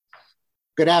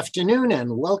Good afternoon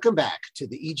and welcome back to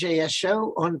the EJS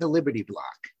show on the Liberty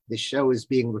Block. This show is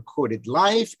being recorded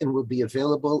live and will be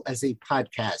available as a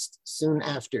podcast soon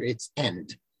after its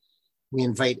end. We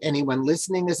invite anyone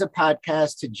listening as a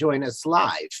podcast to join us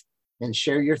live and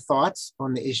share your thoughts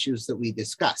on the issues that we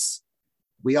discuss.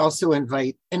 We also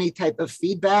invite any type of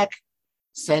feedback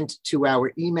sent to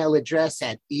our email address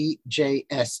at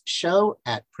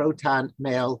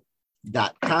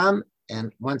ejsshow@protonmail.com.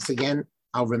 And once again,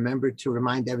 I'll remember to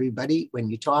remind everybody when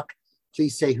you talk,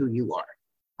 please say who you are.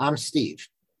 I'm Steve.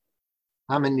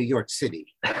 I'm in New York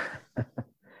City. What's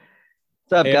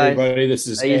up, hey, guys? everybody, this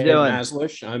is How you Ed doing?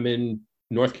 Maslish. I'm in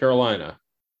North Carolina.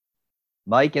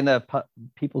 Mike in the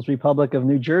People's Republic of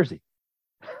New Jersey.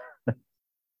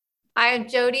 I'm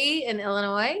Jody in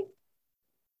Illinois.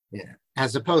 Yeah,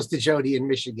 as opposed to Jody in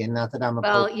Michigan. Not that I'm a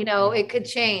Well, you know, it could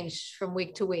change from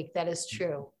week to week. That is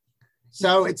true.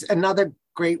 So it's another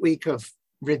great week of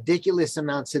ridiculous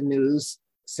amounts of news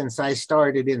since I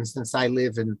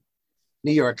live in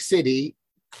New York City.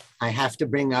 I have to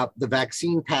bring up the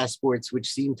vaccine passports,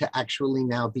 which seem to actually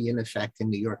now be in effect in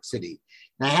New York City.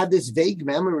 And I have this vague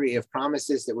memory of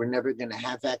promises that we're never going to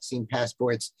have vaccine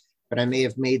passports, but I may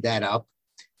have made that up.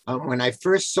 When I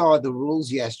first saw the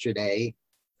rules yesterday,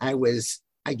 I was,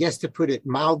 I guess to put it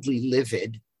mildly,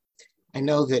 livid. I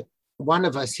know that one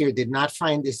of us here did not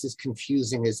find this as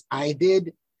confusing as I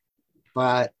did,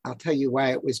 but I'll tell you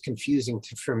why it was confusing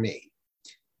for me.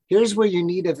 Here's where you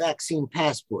need a vaccine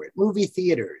passport: movie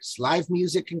theaters, live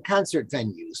music and concert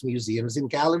venues, museums and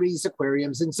galleries,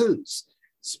 aquariums and zoos,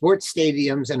 sports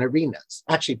stadiums and arenas,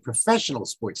 actually professional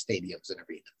sports stadiums and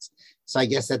arenas. So I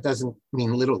guess that doesn't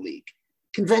mean Little League.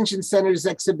 Convention centers,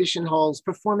 exhibition halls,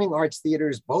 performing arts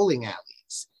theaters, bowling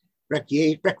alleys,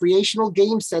 recreational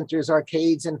game centers,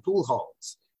 arcades and pool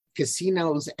halls,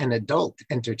 casinos and adult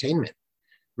entertainment,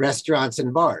 restaurants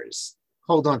and bars.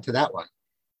 Hold on to that one.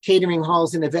 Catering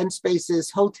halls and event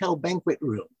spaces, hotel banquet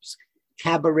rooms,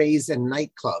 cabarets and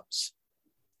nightclubs,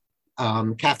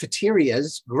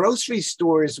 cafeterias, grocery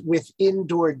stores with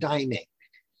indoor dining.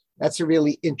 That's a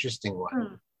really interesting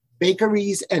one.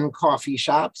 Bakeries and coffee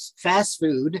shops, fast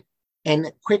food,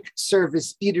 and quick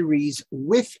service eateries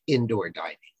with indoor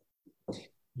dining.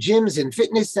 Gyms and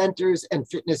fitness centers and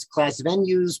fitness class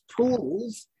venues,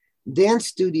 pools, dance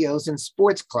studios, and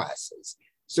sports classes.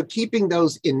 So keeping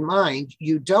those in mind,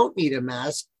 you don't need a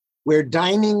mask where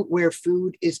dining where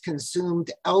food is consumed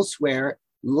elsewhere,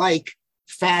 like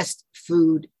fast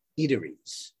food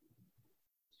eateries.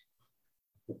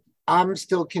 I'm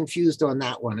still confused on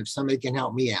that one, if somebody can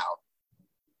help me out.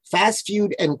 Fast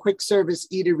food and quick service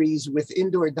eateries with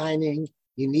indoor dining,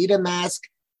 you need a mask.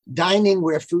 Dining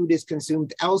where food is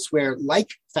consumed elsewhere,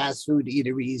 like fast food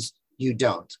eateries, you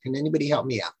don't. Can anybody help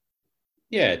me out?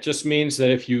 Yeah, it just means that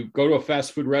if you go to a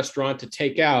fast food restaurant to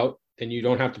take out, then you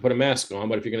don't have to put a mask on.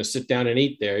 But if you're going to sit down and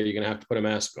eat there, you're going to have to put a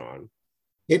mask on.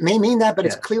 It may mean that, but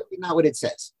it's clearly not what it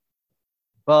says.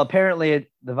 Well, apparently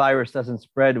the virus doesn't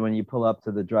spread when you pull up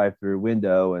to the drive-through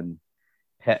window and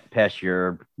pass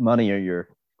your money or your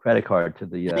credit card to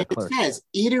the clerk. It says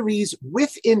eateries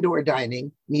with indoor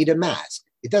dining need a mask.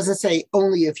 It doesn't say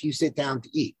only if you sit down to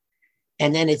eat.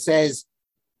 And then it says,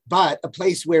 but a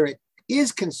place where it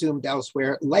is consumed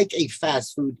elsewhere, like a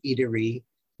fast food eatery,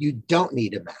 you don't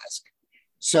need a mask.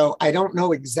 So I don't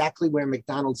know exactly where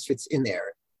McDonald's fits in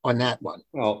there on that one.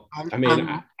 Well, I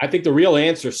think the real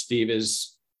answer, Steve,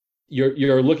 is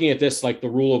you're looking at this like the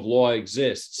rule of law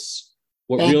exists.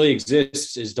 What really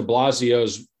exists is de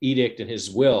Blasio's edict and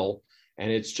his will, and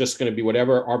it's just going to be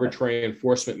whatever arbitrary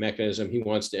enforcement mechanism he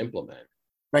wants to implement.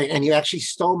 Right, and you actually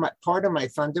stole part of my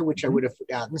thunder, which I would have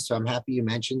forgotten, so I'm happy you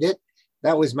mentioned it.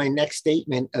 That was my next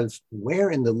statement of where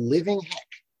in the living heck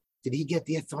did he get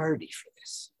the authority for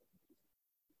this?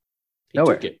 He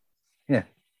took it. Yeah.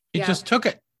 He just took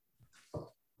it.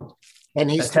 And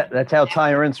that's how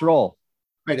tyrants roll.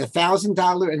 Right,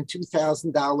 $1,000 and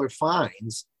 $2,000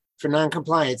 fines for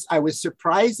noncompliance. I was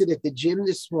surprised that at the gym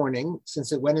this morning,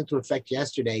 since it went into effect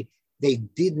yesterday, they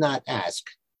did not ask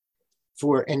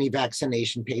for any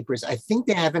vaccination papers. I think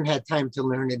they haven't had time to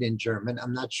learn it in German.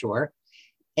 I'm not sure.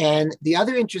 And the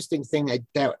other interesting thing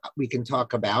that we can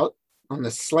talk about on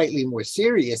a slightly more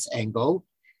serious angle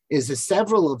is that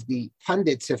several of the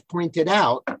pundits have pointed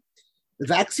out the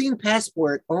vaccine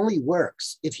passport only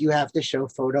works if you have to show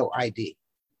photo ID.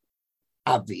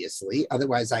 Obviously,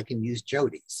 otherwise I can use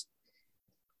Jody's.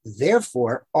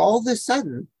 Therefore, all of a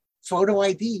sudden, photo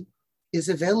ID is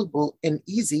available and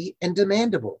easy and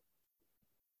demandable.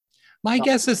 My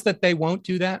guess is that they won't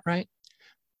do that, right?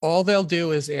 all they'll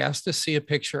do is ask to see a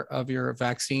picture of your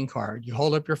vaccine card. You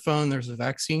hold up your phone, there's a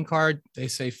vaccine card. They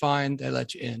say, fine, they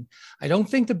let you in. I don't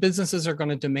think the businesses are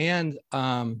going to demand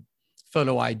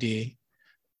photo ID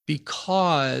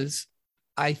because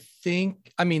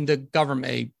the government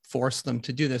may force them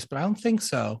to do this, but I don't think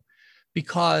so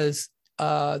because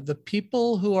the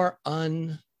people who are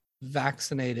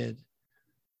unvaccinated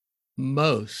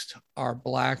most are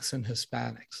Blacks and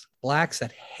Hispanics. Blacks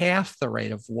at half the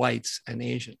rate of whites and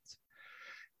Asians.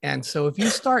 And so if you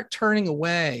start turning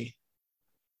away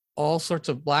all sorts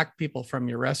of Black people from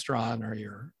your restaurant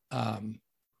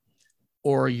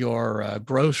or your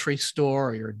grocery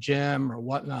store or your gym or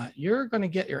whatnot, you're going to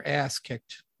get your ass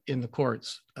kicked in the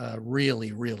courts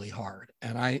really, really hard.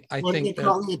 And I what think do they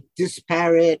call it?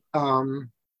 Disparate,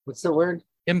 what's the word?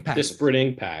 Impact. Disparate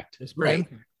impact. Disparate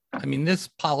impact. I mean, this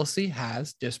policy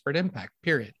has disparate impact,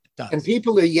 period. It does. And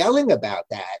people are yelling about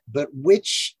that, but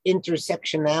which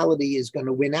intersectionality is going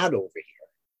to win out over here?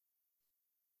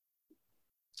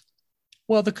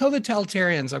 Well, the COVID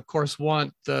totalitarians, of course,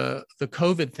 want the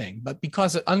COVID thing, but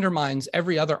because it undermines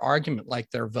every other argument, like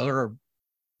their voter,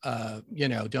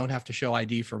 don't have to show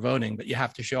ID for voting, but you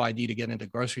have to show ID to get into a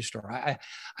grocery store.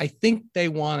 I think they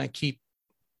want to keep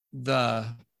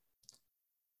their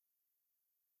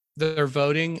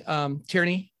voting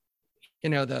tyranny,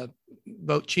 the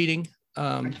vote cheating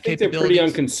I think they're pretty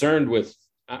unconcerned with.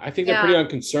 I think they're pretty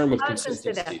unconcerned with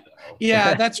consistency. Though.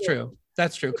 Yeah, that's true.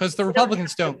 That's true, because the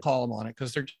Republicans don't call them on it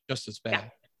because they're just as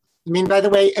bad. I mean, by the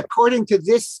way, according to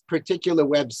this particular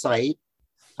website,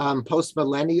 Post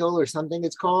Millennial or something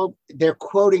it's called, they're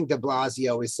quoting de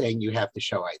Blasio as saying you have to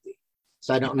show ID.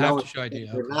 So I don't know if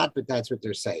they're not, but that's what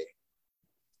they're saying.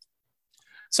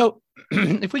 So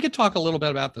if we could talk a little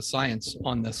bit about the science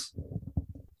on this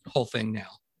whole thing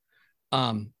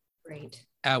now. Great.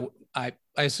 I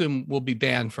assume we'll be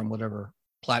banned from whatever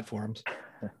platforms.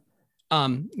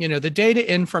 The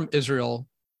data in from Israel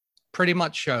pretty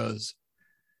much shows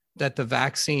that the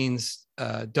vaccines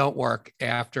don't work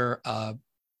after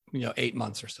 8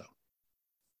 months or so,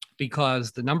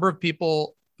 because the number of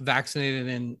people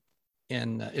vaccinated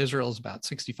in Israel is about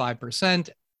 65%,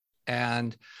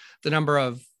 and the number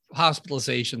of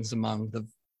hospitalizations among the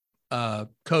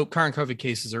current COVID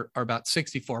cases are about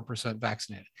 64%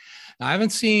 vaccinated. Now, I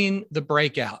haven't seen the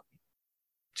breakout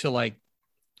to like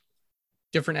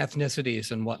different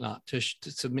ethnicities and whatnot to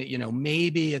submit,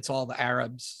 maybe it's all the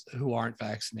Arabs who aren't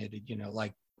vaccinated,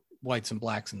 like whites and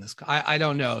Blacks in this. I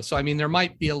don't know. So, I mean, there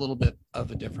might be a little bit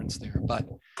of a difference there, but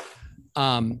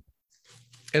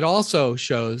it also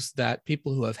shows that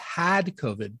people who have had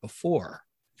COVID before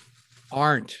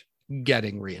aren't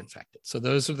getting reinfected. So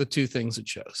those are the two things it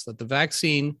shows, that the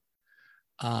vaccine,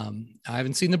 I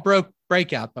haven't seen the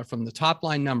breakout, but from the top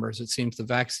line numbers, it seems the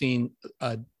vaccine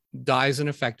dies in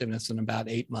effectiveness in about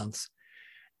 8 months.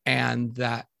 And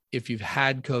that if you've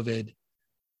had COVID,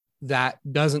 that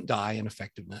doesn't die in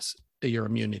effectiveness, your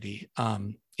immunity,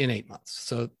 in 8 months.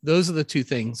 So those are the two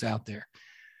things out there.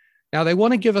 Now they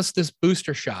want to give us this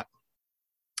booster shot.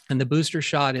 And the booster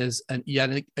shot is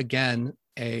yet again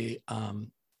a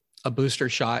booster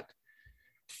shot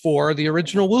for the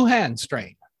original Wuhan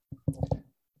strain.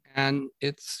 And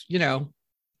it's,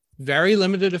 very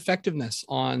limited effectiveness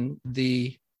on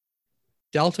the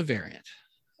Delta variant.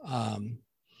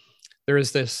 There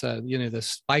is this, this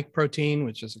spike protein,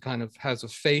 which is has a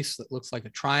face that looks like a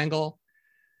triangle.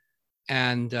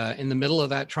 And in the middle of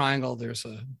that triangle, there's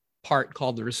a part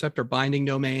called the receptor binding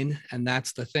domain. And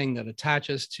that's the thing that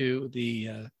attaches to the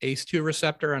ACE2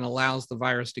 receptor and allows the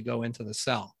virus to go into the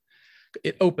cell.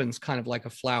 It opens kind of like a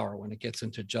flower when it gets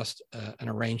into just an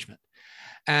arrangement.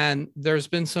 And there's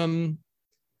been some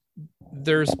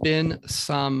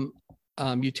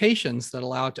mutations that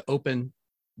allow it to open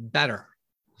better.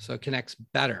 So it connects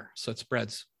better, so it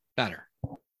spreads better.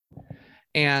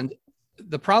 And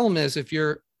the problem is if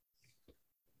you're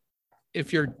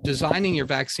designing your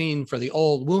vaccine for the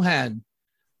old Wuhan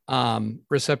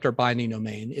receptor binding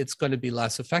domain, it's going to be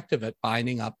less effective at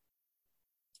binding up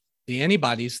the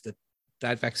antibodies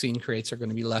that vaccine creates are going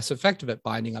to be less effective at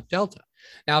binding up Delta.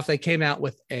 Now, if they came out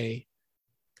with a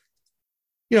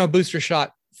booster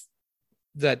shot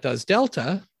that does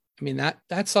Delta, I mean,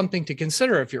 that's something to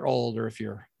consider if you're old or if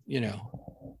you're,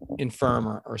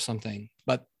 infirm or something,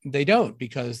 but they don't,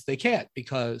 because they can't,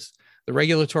 because the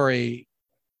regulatory,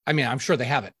 I mean, I'm sure they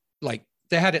have it. Like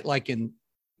they had it like in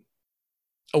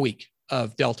a week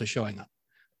of Delta showing up,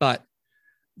 but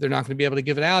they're not going to be able to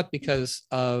give it out because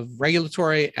of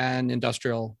regulatory and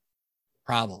industrial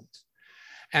problems.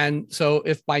 And so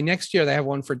if by next year they have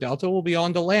one for Delta, we'll be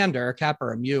on to Lambda or Kappa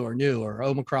or Mu or Nu or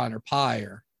Omicron or Pi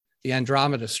or the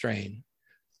Andromeda strain.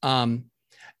 And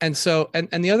so,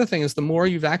 and the other thing is, the more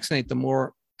you vaccinate, the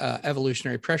more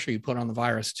evolutionary pressure you put on the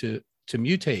virus to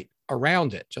mutate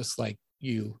around it. Just like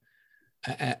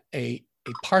a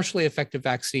partially effective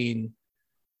vaccine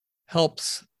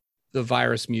helps the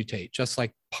virus mutate, just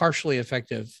like partially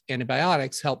effective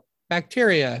antibiotics help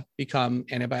bacteria become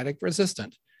antibiotic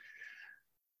resistant.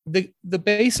 The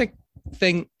basic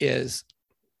thing is,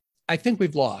 I think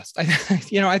we've lost. I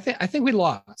think we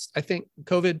lost. I think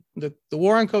COVID, the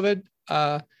war on COVID,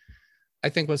 I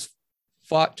think was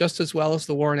fought just as well as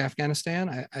the war in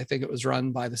Afghanistan. I think it was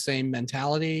run by the same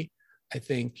mentality. I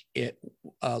think it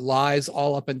lies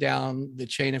all up and down the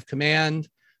chain of command,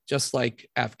 just like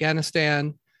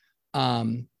Afghanistan.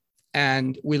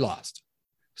 And we lost.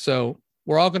 So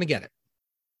we're all going to get it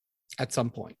at some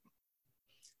point.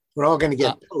 We're all going to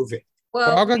get COVID. We're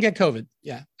all going to get COVID.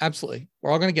 Yeah, absolutely.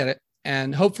 We're all going to get it.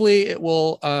 And hopefully it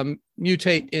will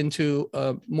mutate into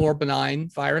a more benign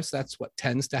virus. That's what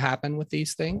tends to happen with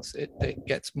these things. It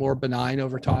gets more benign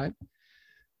over time.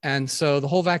 And so the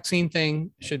whole vaccine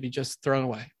thing should be just thrown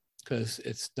away because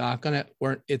it's not going to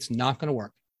work. It's not going to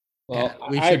work. Well,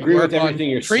 I agree with everything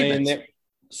you're saying there.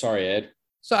 Sorry, Ed.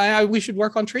 So we should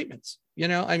work on treatments.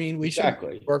 We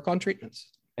should work on treatments.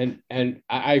 And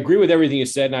I agree with everything you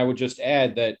said. And I would just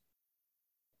add that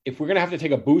if we're going to have to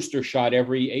take a booster shot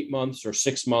every 8 months or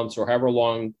 6 months or however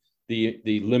long the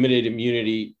limited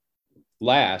immunity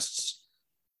lasts,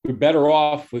 we're better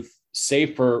off with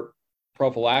safer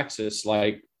prophylaxis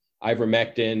like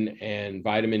ivermectin and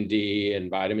vitamin D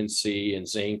and vitamin C and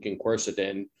zinc and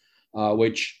quercetin,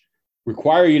 which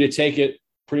require you to take it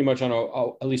pretty much on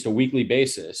at least a weekly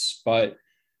basis, but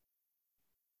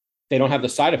they don't have the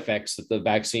side effects that the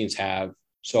vaccines have.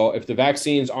 So if the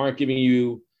vaccines aren't giving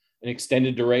you an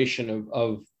extended duration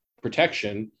of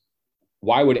protection,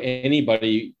 why would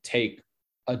anybody take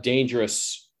a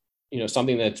dangerous,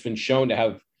 something that's been shown to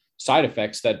have side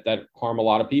effects that harm a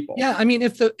lot of people? Yeah, I mean,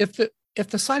 if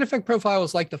the side effect profile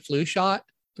was like the flu shot,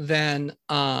 then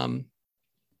yeah,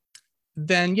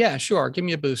 sure, give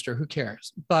me a booster. Who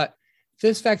cares? But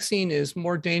this vaccine is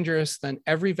more dangerous than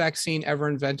every vaccine ever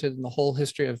invented in the whole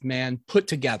history of man put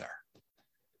together.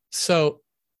 So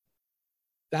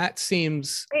that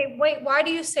seems. Wait, why do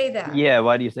you say that? Yeah,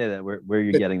 why do you say that? Where are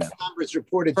you getting that? Numbers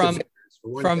reported from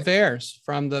VAERS,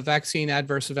 from the Vaccine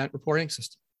Adverse Event Reporting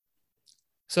System.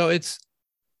 So it's,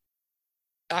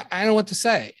 I don't know what to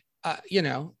say.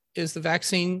 Is the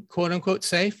vaccine quote unquote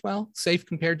safe? Well, safe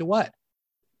compared to what?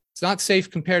 It's not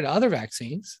safe compared to other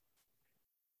vaccines.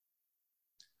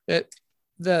 I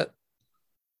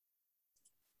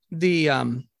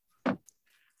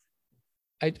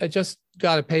just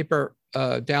got a paper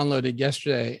downloaded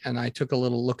yesterday, and I took a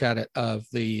little look at it of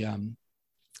the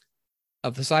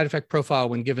side effect profile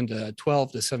when given to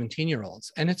 12 to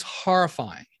 17-year-olds, and it's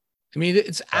horrifying. I mean,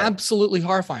 it's absolutely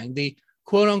horrifying. The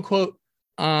quote unquote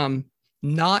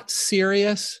not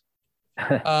serious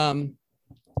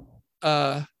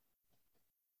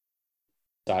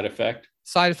side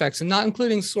effects, and not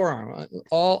including sore arm.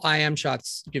 All IM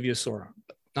shots give you a sore arm,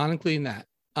 but not including that.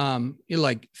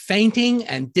 Like fainting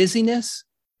and dizziness.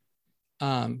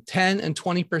 10 and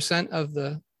 20% of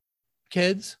the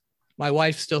kids. My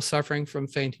wife's still suffering from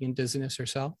fainting and dizziness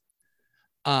herself.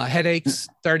 Headaches,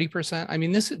 30%. I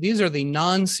mean, these are the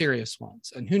non-serious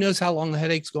ones. And who knows how long the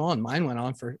headaches go on? Mine went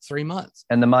on for 3 months.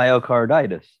 And the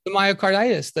myocarditis.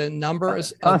 The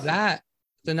numbers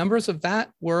of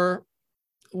that were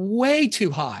way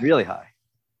too high. Really high.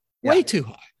 Yeah. Way too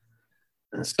high.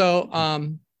 So,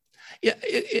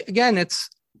 again, it's,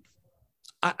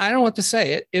 I don't know what to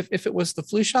say. If it was the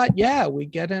flu shot, yeah, we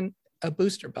get in a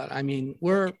booster, but I mean,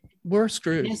 we're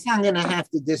screwed. Yes, I'm going to have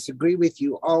to disagree with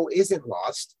you. All isn't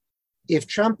lost. If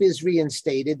Trump is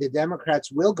reinstated, the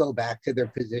Democrats will go back to their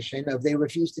position of they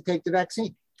refuse to take the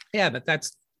vaccine. Yeah, but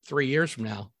that's 3 years from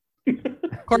now.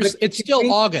 Of course, it's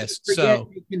still August, so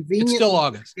it's still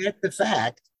August. Forget the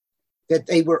fact that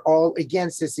they were all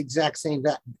against this exact same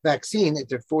vaccine that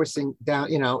they're forcing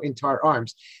down, into our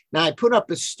arms. Now, I put up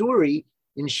a story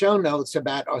in show notes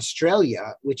about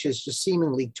Australia, which is just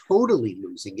seemingly totally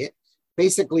losing it,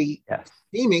 basically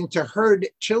seeming to herd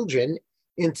children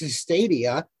into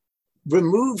stadia,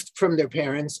 removed from their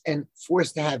parents and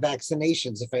forced to have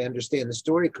vaccinations, if I understand the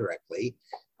story correctly.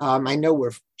 I know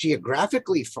we're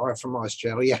geographically far from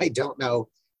Australia. I don't know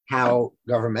how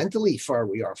governmentally far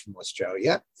we are from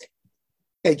Australia.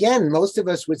 Again, most of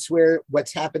us would swear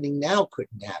what's happening now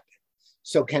couldn't happen.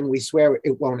 So can we swear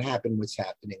it won't happen what's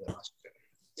happening in Australia?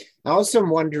 I also am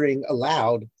wondering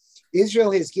aloud,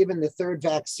 Israel has given the third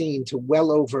vaccine to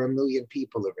well over 1 million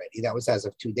people already. That was as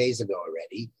of 2 days ago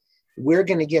already. We're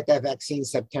going to get that vaccine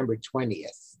September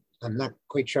 20th. I'm not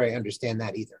quite sure I understand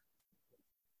that either.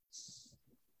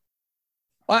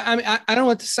 Well, I mean, I don't know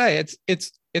what to say.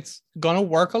 It's going to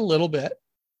work a little bit,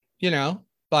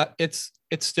 but it's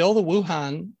still the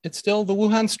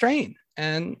Wuhan strain,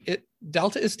 and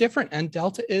Delta is different, and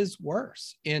Delta is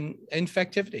worse in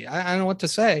infectivity. I don't know what to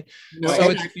say. No, so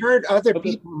I've heard other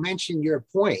people mention your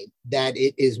point that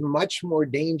it is much more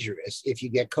dangerous if you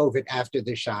get COVID after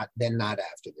the shot than not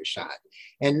after the shot.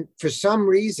 And for some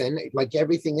reason, like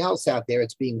everything else out there,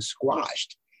 it's being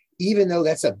squashed, even though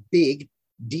that's a big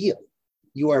deal.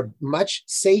 You are much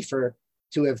safer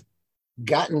to have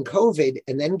gotten COVID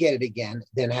and then get it again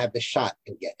than have the shot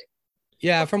and get it.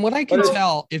 Yeah, from what I can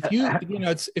tell, if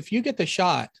you get the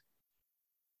shot,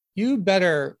 you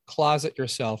better closet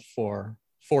yourself for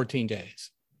 14 days,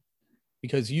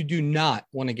 because you do not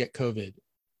want to get COVID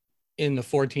in the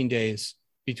 14 days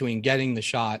between getting the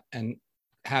shot and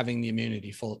having the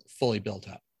immunity fully built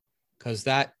up, because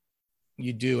that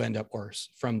you do end up worse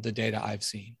from the data I've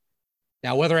seen.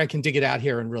 Now, whether I can dig it out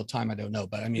here in real time, I don't know.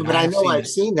 But I mean, I know I've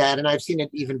seen that, and I've seen it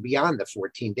even beyond the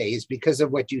 14 days because of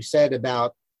what you said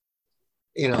about,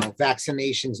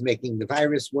 vaccinations making the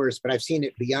virus worse. But I've seen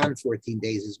it beyond 14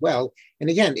 days as well.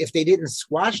 And again, if they didn't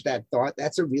squash that thought,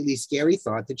 that's a really scary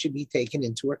thought that should be taken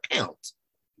into account.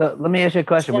 So let me ask you a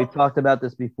question. We talked about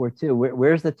this before too.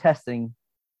 Where's the testing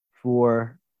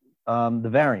for the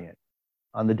variant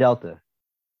on the Delta?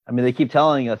 I mean, they keep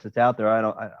telling us it's out there.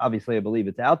 I believe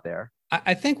it's out there.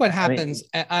 I think what happens,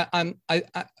 I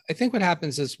think what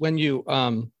happens is when you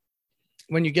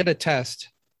get a test,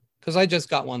 because I just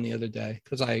got one the other day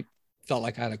because I felt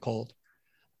like I had a cold.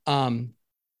 They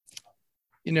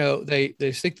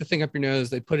stick the thing up your nose,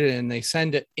 they put it in, they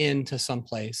send it into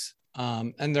someplace,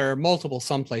 and there are multiple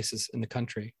some places in the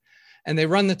country, and they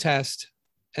run the test,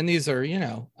 and these are,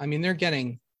 they're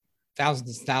getting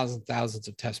thousands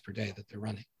of tests per day that they're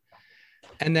running.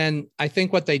 And then I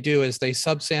think what they do is they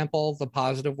subsample the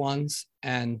positive ones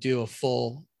and do a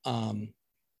full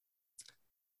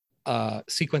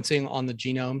sequencing on the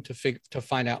genome to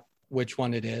find out which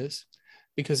one it is.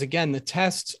 Because again, the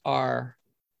tests are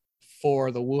for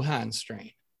the Wuhan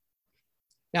strain.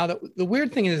 Now, the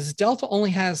weird thing is Delta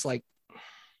only has like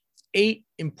 8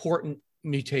 important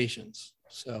mutations.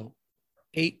 So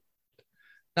 8,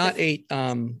 not 8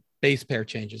 base pair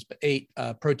changes, but 8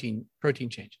 protein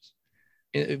changes.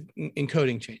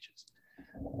 Encoding changes.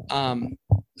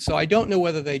 So I don't know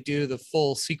whether they do the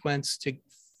full sequence to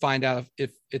find out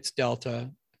if it's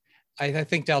Delta. I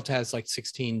think Delta has like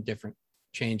 16 different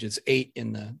changes, 8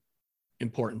 in the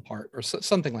important part or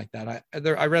something like that.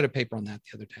 I read a paper on that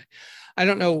the other day. I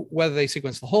don't know whether they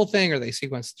sequence the whole thing or they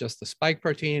sequence just the spike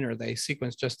protein or they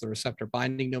sequence just the receptor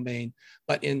binding domain,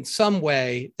 but in some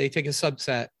way they take a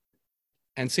subset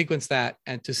and sequence that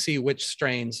and to see which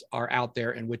strains are out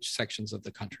there in which sections of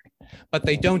the country. But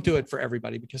they don't do it for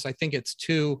everybody because I think it's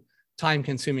too time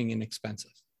consuming and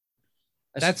expensive.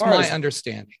 That's my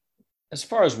understanding. As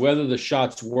far as whether the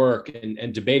shots work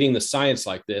and debating the science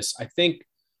like this, I think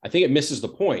it misses the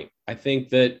point. I think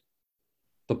that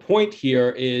the point here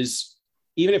is,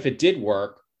 even if it did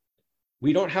work,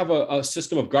 we don't have a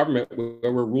system of government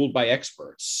where we're ruled by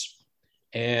experts.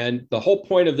 And the whole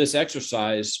point of this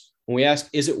exercise, when we ask,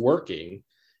 is it working?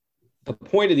 The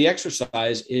point of the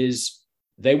exercise is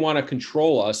they want to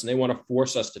control us and they want to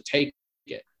force us to take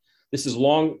it. This is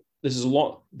long.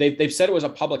 They've said it was a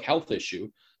public health issue,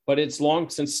 but it's long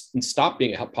since stopped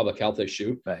being a public health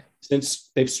issue, right,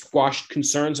 since they've squashed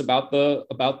concerns about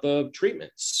the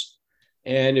treatments.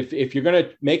 And if you're going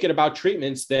to make it about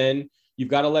treatments, then you've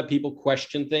got to let people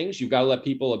question things. You've got to let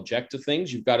people object to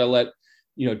things. You've got to let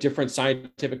different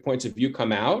scientific points of view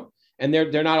come out. And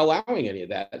they're not allowing any of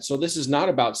that. So this is not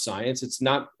about science.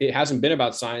 It hasn't been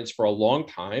about science for a long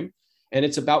time. And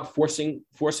it's about forcing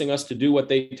us to do what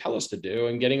they tell us to do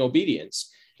and getting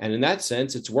obedience. And in that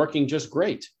sense, it's working just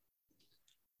great.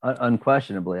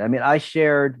 Unquestionably. I mean, I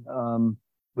shared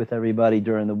with everybody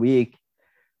during the week,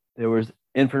 there was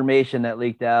information that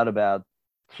leaked out about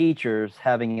teachers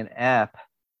having an app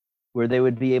where they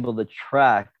would be able to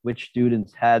track which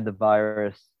students had the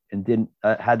virus and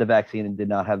had the vaccine and did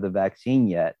not have the vaccine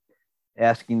yet,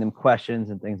 asking them questions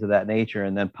and things of that nature,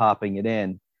 and then popping it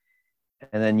in,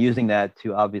 and then using that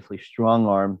to obviously strong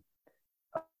arm,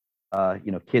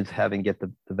 kids having get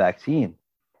the vaccine.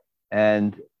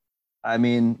 And I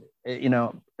mean,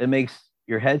 it makes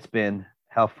your head spin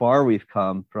how far we've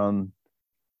come from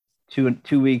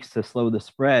two weeks to slow the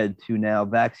spread to now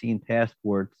vaccine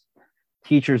passports,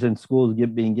 teachers in schools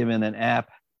being given an app,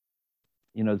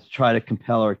 to try to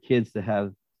compel our kids to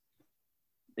have,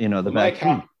 the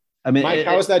vaccine. I mean, Mike,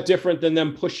 how is that different than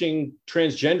them pushing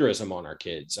transgenderism on our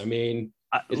kids? I mean,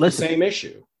 it's the same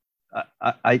issue.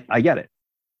 I get it.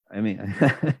 I mean,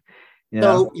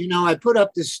 So, I put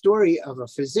up this story of a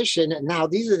physician, and now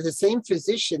these are the same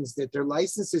physicians that their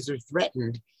licenses are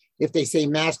threatened if they say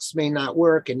masks may not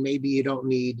work and maybe you don't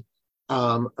need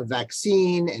a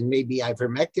vaccine and maybe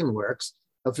ivermectin works.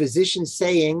 A physician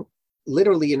saying,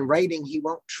 literally in writing, he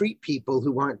won't treat people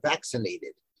who aren't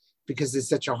vaccinated because it's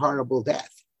such a horrible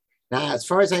death. Now, as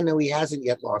far as I know, he hasn't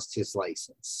yet lost his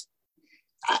license.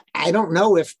 I don't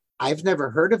know if I've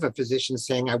never heard of a physician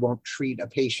saying I won't treat a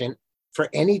patient for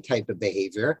any type of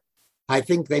behavior. I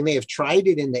think they may have tried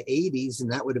it in the 80s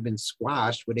and that would have been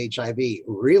squashed with HIV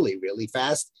really, really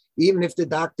fast, even if the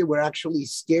doctor were actually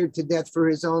scared to death for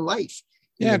his own life.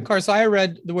 Yeah, of course, I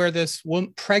read where this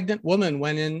pregnant woman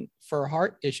went in for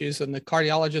heart issues and the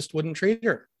cardiologist wouldn't treat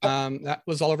her. That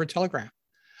was all over Telegram.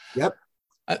 Yep.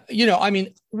 I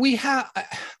mean, we have,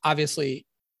 obviously,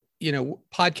 the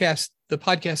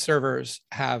podcast servers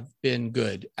have been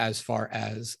good as far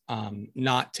as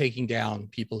not taking down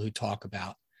people who talk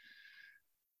about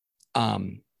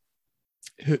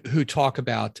who talk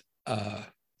about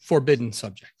forbidden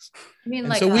subjects. I mean,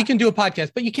 and so we can do a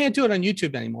podcast, but you can't do it on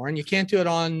YouTube anymore, and you can't do it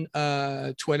on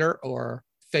Twitter or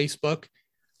Facebook.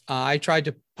 I tried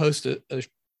to post an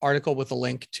article with a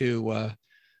link to,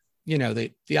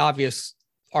 the obvious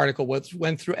article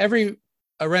went through every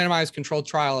randomized controlled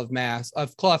trial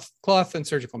of cloth and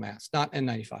surgical masks, not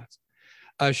N95s,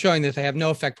 showing that they have no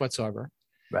effect whatsoever.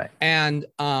 Right. And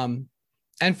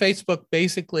Facebook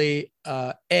basically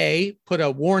put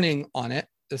a warning on it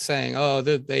saying,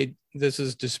 this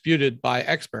is disputed by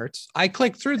experts. I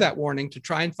clicked through that warning to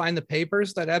try and find the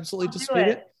papers that absolutely dispute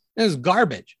it. It was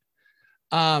garbage.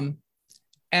 And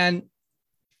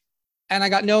I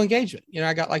got no engagement.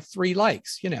 I got like 3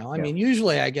 likes. I mean,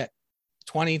 usually I get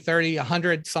 20, 30,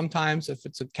 100 sometimes if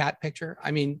it's a cat picture.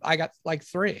 I mean, I got like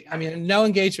 3. I mean, no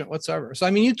engagement whatsoever. So,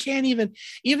 I mean, you can't even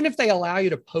if they allow you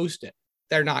to post it,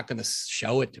 they're not going to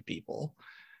show it to people.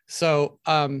 So,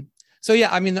 yeah,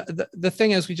 I mean, the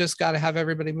thing is, we just got to have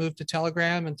everybody move to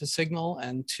Telegram and to Signal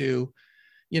and to,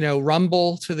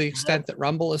 Rumble, to the extent that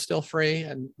Rumble is still free.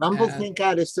 And Rumble, thank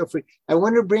God, is still free. I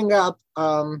want to bring up.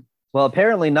 Well,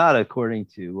 apparently not, according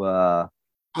to.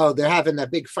 They're having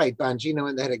that big fight, Bongino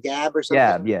and that a Gab or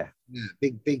something. Yeah.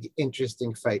 Big,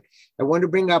 interesting fight. I want to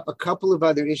bring up a couple of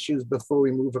other issues before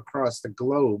we move across the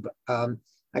globe.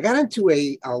 I got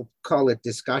into I'll call it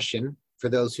discussion. For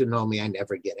those who know me, I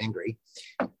never get angry,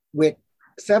 with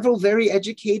several very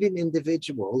educated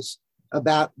individuals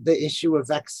about the issue of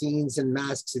vaccines and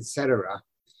masks, etc.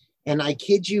 And I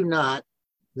kid you not,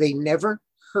 they never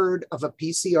heard of a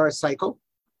PCR cycle.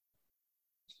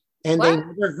 And they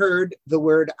never heard the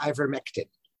word ivermectin.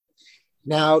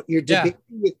 Now, you're debating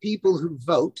with people who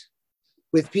vote,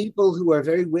 with people who are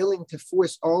very willing to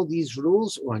force all these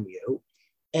rules on you.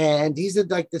 And these are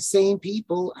like the same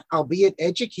people, albeit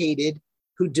educated,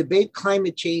 who debate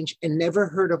climate change and never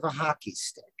heard of a hockey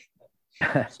stick.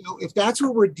 So if that's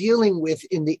what we're dealing with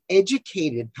in the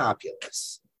educated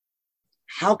populace,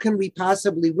 how can we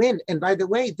possibly win? And by the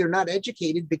way, they're not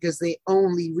educated because they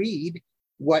only read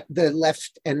what the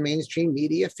left and mainstream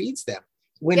media feeds them.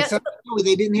 When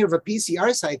they didn't hear of a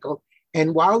PCR cycle,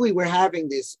 and while we were having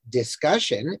this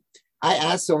discussion, I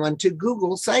asked someone to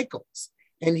Google cycles,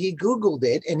 and he Googled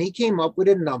it, and he came up with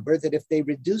a number that if they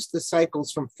reduce the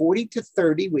cycles from 40 to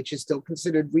 30, which is still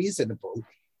considered reasonable,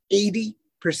 80%,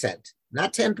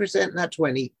 not 10%, not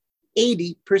 20,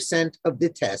 80% of the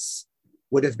tests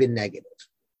would have been negative.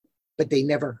 But they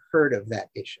never heard of that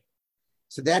issue.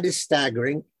 So that is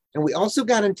staggering. And we also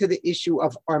got into the issue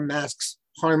of, are masks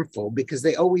harmful? Because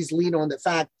they always lean on the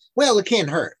fact, well, it can't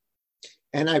hurt.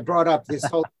 And I brought up this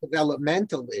whole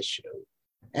developmental issue.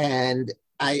 And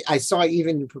I saw,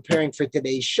 even preparing for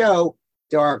today's show,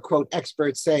 there are, quote,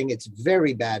 experts saying it's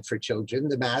very bad for children,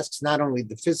 the masks, not only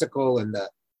the physical and the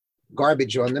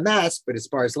garbage on the mask, but as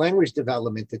far as language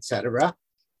development, etc.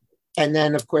 And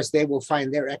then, of course, they will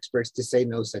find their experts to say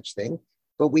no such thing.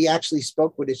 But we actually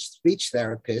spoke with a speech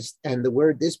therapist, and the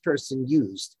word this person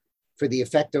used for the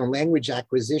effect on language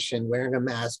acquisition wearing a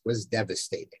mask was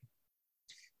devastating.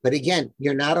 But again,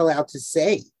 you're not allowed to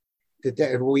say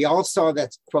that. We all saw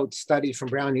that, quote, study from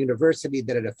Brown University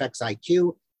that it affects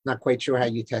IQ. Not quite sure how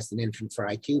you test an infant for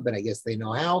IQ, but I guess they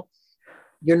know how.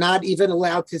 You're not even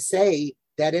allowed to say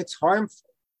that it's harmful.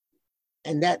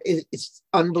 And that is, it's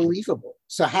unbelievable.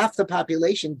 So half the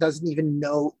population doesn't even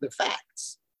know the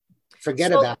facts.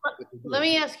 Forget about it. Let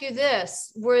me ask you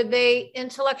this. Were they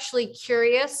intellectually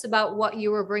curious about what you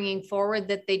were bringing forward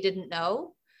that they didn't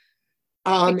know?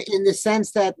 In the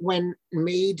sense that when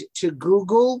made to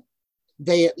Google,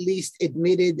 they at least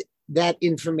admitted that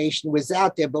information was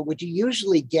out there. But what you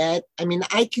usually get, I mean,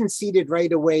 I conceded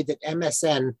right away that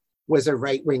MSN was a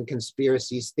right-wing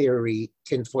conspiracy theory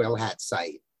tinfoil hat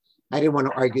site. I didn't want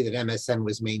to argue that MSN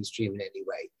was mainstream in any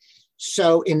way.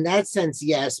 So in that sense,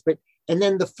 yes. And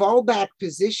then the fallback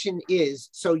position is,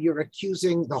 so you're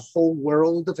accusing the whole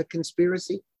world of a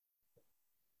conspiracy?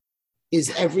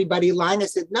 Is everybody lying? I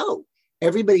said, no.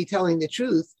 Everybody telling the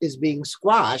truth is being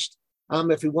squashed.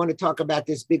 If we want to talk about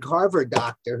this big Harvard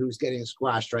doctor who's getting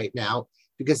squashed right now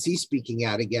because he's speaking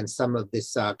out against some of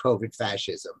this COVID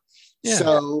fascism. Yeah.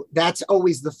 So that's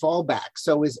always the fallback.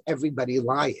 So is everybody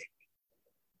lying?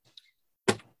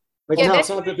 But no, it's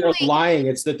not that they're lying.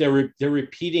 It's that they're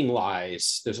repeating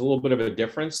lies. There's a little bit of a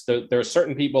difference. There are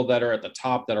certain people that are at the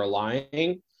top that are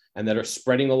lying and that are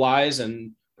spreading the lies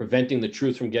and preventing the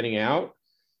truth from getting out.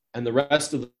 And the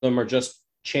rest of them are just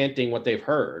chanting what they've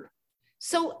heard.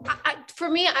 So for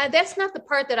me, that's not the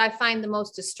part that I find the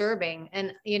most disturbing.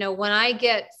 And, you know, when I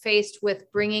get faced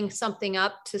with bringing something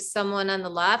up to someone on the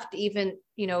left, even,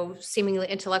 you know, seemingly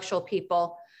intellectual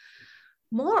people,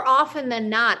 more often than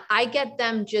not, I get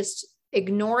them just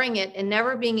ignoring it and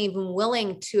never being even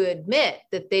willing to admit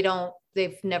that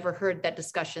they've never heard that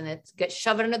discussion. It gets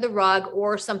shoved under the rug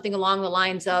or something along the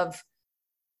lines of,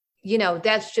 you know,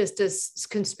 that's just a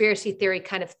conspiracy theory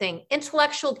kind of thing.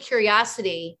 Intellectual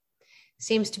curiosity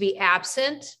seems to be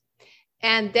absent.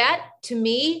 And that, to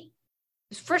me,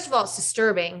 first of all, it's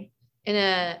disturbing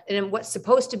in what's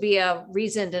supposed to be a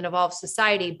reasoned and evolved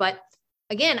society. But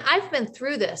again, I've been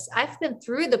through this. I've been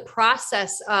through the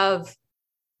process of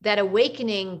that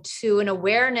awakening to an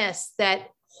awareness that,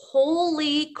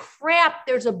 holy crap,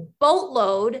 there's a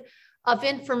boatload of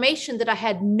information that I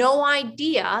had no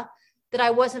idea that I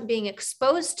wasn't being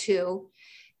exposed to,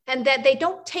 and that they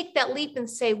don't take that leap and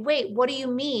say, wait, what do you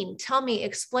mean? Tell me,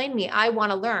 explain me. I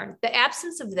want to learn. The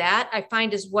absence of that, I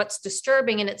find, is what's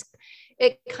disturbing. And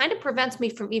it kind of prevents me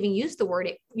from even using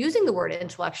the word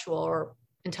intellectual or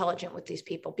intelligent with these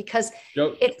people, because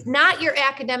it's not your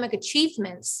academic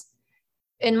achievements,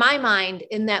 in my mind,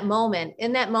 in that moment,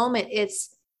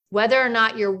 it's whether or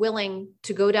not you're willing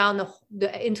to go down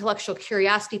the intellectual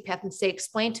curiosity path and say,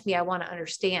 explain to me, I want to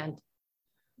understand.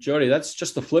 Jody, that's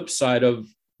just the flip side of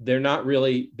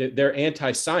they're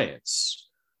anti-science.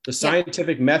 The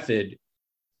scientific method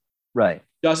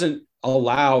doesn't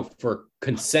allow for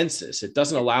consensus. It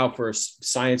doesn't allow for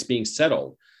science being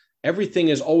settled. Everything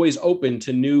is always open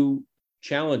to new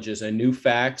challenges and new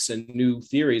facts and new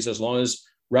theories as long as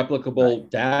replicable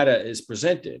data is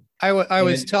presented. I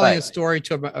was telling a story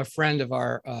to a friend of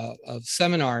our of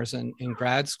seminars in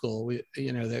grad school.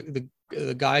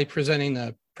 The guy presenting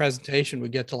the presentation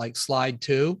would get to like slide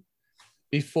 2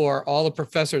 before all the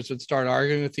professors would start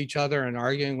arguing with each other and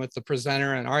arguing with the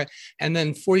presenter, and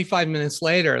then 45 minutes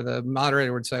later, the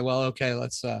moderator would say, well, okay,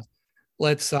 let's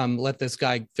let this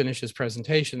guy finish his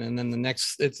presentation. And then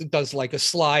it does like a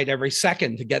slide every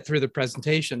second to get through the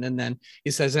presentation. And then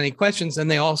he says, any questions? And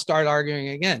they all start arguing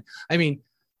again. I mean,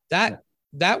 that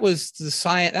was the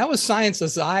science. That was science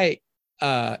as I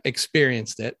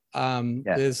experienced it.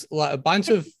 There's a bunch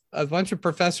of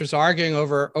professors arguing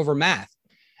over math.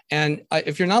 And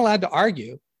if you're not allowed to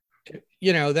argue,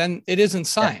 then it isn't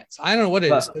science. I don't know what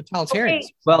it is. Totalitarianism.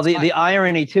 Okay. Well, the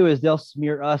irony too is they'll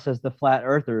smear us as the flat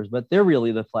earthers, but they're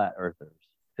really the flat earthers.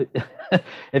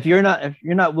 If you're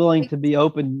not willing to be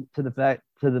open to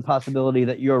the possibility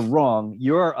that you're wrong,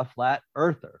 you're a flat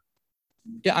earther.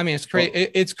 Yeah, I mean, it's crazy.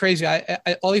 It's crazy.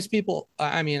 I all these people.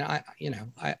 I mean, I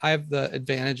have the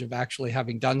advantage of actually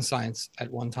having done science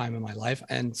at one time in my life,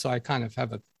 and so I kind of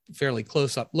have a fairly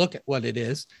close-up look at what it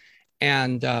is,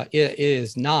 and it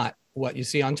is not what you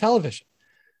see on television.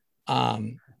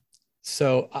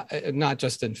 So not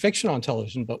just in fiction on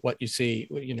television, but what you see.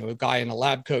 A guy in a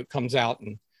lab coat comes out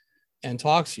and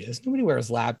talks to you. Nobody wears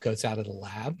lab coats out of the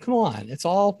lab. Come on, it's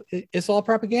all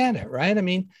propaganda, right? I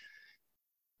mean.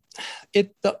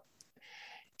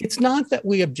 It's not that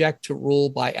we object to rule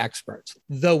by experts,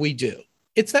 though we do.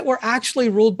 It's that we're actually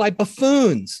ruled by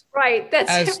buffoons, right? That's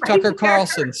as Tucker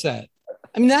Carlson said.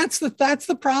 I mean, that's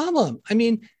the problem. I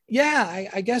mean, yeah,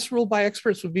 I guess ruled by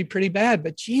experts would be pretty bad,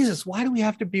 but Jesus, why do we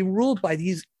have to be ruled by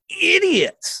these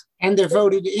idiots? And they're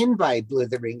voted in by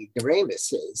blithering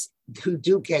ignoramuses who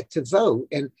do get to vote.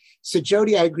 And so,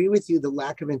 Jody, I agree with you. The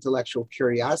lack of intellectual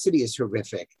curiosity is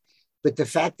horrific. But the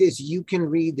fact is, you can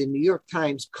read the New York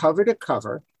Times cover to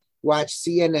cover, watch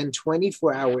CNN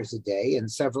 24 hours a day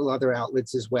and several other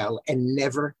outlets as well, and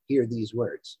never hear these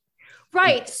words.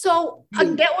 Right. So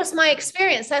that was my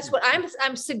experience. That's what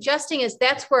I'm suggesting is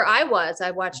that's where I was.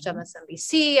 I watched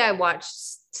MSNBC. I watched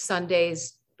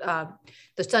Sundays, the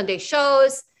Sunday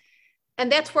shows.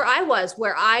 And that's where I was,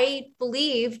 where I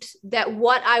believed that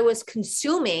what I was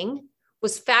consuming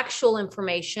was factual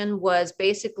information, was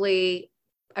basically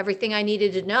everything I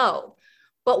needed to know.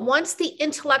 But once the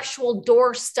intellectual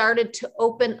door started to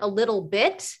open a little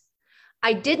bit,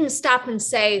 I didn't stop and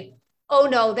say, oh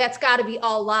no, that's got to be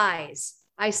all lies.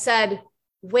 I said,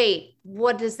 wait,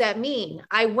 what does that mean?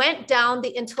 I went down the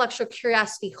intellectual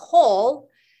curiosity hole.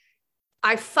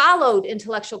 I followed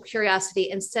intellectual curiosity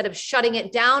instead of shutting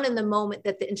it down in the moment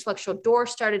that the intellectual door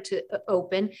started to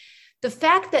open. The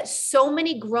fact that so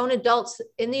many grown adults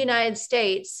in the United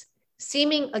States,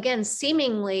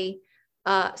 seemingly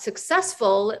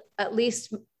successful, at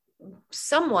least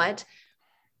somewhat,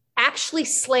 actually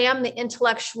slam the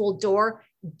intellectual door,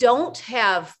 don't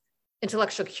have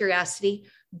intellectual curiosity,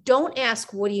 don't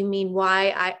ask, what do you mean?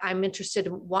 Why? I'm interested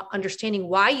in understanding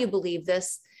why you believe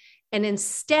this, and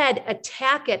instead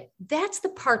attack it. That's the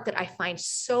part that I find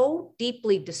so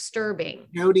deeply disturbing.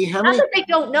 Jody, Not that they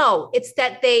don't know, it's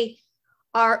that they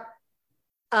are,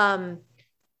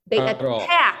 they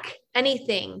attack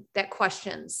anything that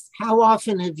questions. How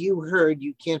often have you heard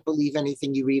you can't believe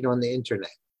anything you read on the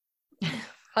internet?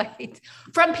 Right.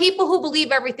 From people who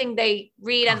believe everything they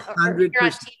read and or hear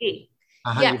on TV.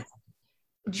 100%. Yes.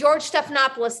 George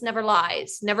Stephanopoulos never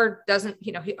lies, never doesn't,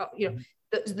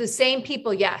 the same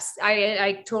people. Yes.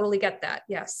 I totally get that.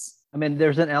 Yes. I mean,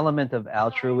 there's an element of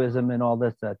altruism in all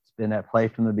this that's been at play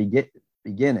from the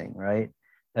beginning, right?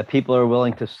 That people are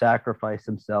willing to sacrifice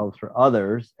themselves for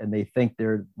others, and they think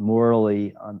they're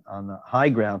morally on the high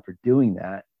ground for doing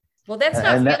that. Well, that's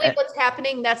not really what's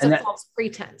happening. That's a false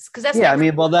pretense. Because that's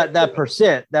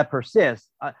that persists.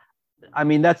 I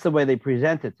mean, that's the way they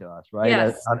present it to us, right?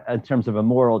 Yes. In terms of a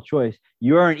moral choice,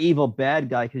 you're an evil bad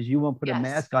guy because you won't put a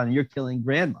mask on and you're killing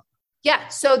grandma. Yeah.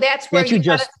 So that's where can't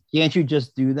you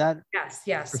just do that?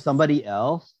 Yes. For somebody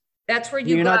else. That's where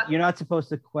you're not supposed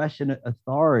to question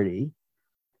authority.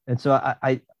 And so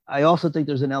I also think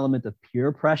there's an element of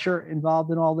peer pressure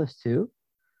involved in all this too,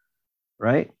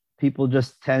 right? People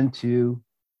just tend to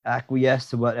acquiesce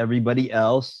to what everybody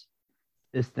else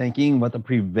is thinking, what the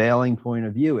prevailing point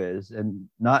of view is. And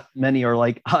not many are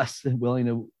like us and willing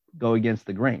to go against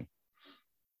the grain.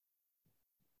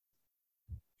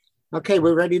 Okay,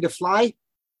 we're ready to fly?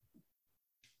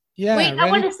 Yeah. Wait, I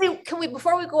want to say,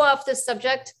 before we go off this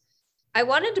subject, I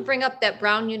wanted to bring up that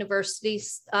Brown University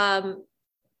study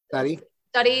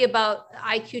about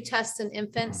IQ tests in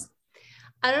infants.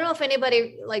 I don't know if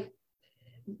anybody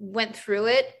went through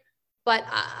it, but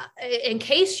in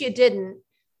case you didn't,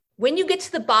 when you get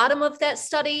to the bottom of that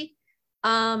study,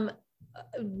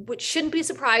 which shouldn't be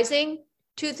surprising,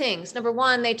 two things. Number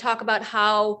one, they talk about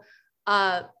how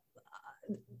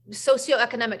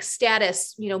socioeconomic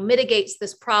status, mitigates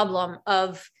this problem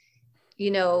of,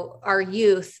 our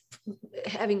youth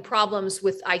having problems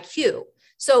with IQ.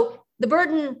 So the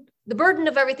burden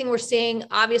of everything we're seeing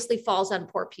obviously falls on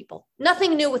poor people.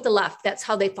 Nothing new with the left. That's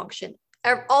how they function.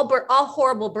 All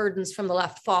horrible burdens from the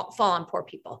left fall on poor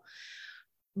people.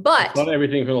 But not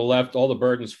everything from the left, all the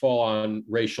burdens fall on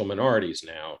racial minorities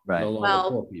now. Right.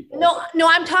 Poor people. No,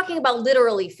 I'm talking about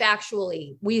literally,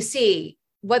 factually. We see,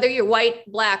 whether you're white,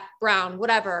 black, brown,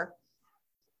 whatever,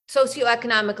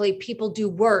 socioeconomically, people do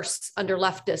worse under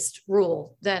leftist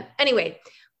rule than anyway.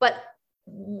 But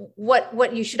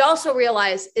what you should also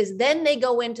realize is then they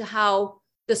go into how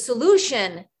the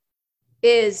solution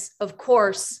is, of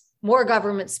course, more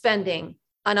government spending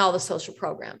on all the social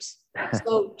programs.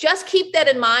 So just keep that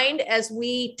in mind as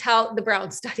we tout the Brown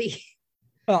study.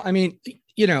 Well, I mean,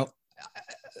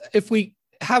 if we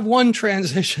have one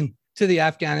transition to the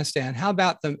Afghanistan, how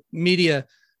about the media,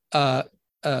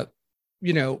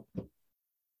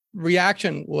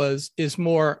 reaction is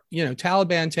more,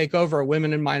 Taliban take over,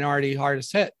 women and minority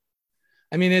hardest hit.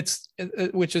 I mean,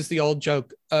 which is the old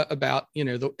joke about,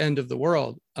 the end of the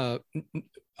world,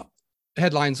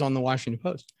 headlines on the Washington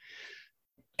Post.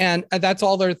 And that's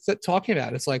all they're talking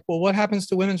about. It's like, well, what happens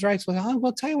to women's rights? Well,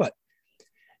 I'll tell you what,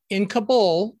 in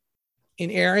Kabul,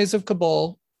 in areas of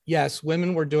Kabul, yes,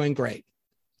 women were doing great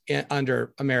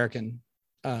under American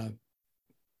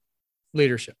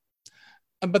leadership.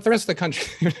 But the rest of the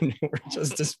country were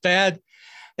just as bad.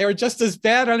 They were just as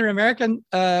bad under American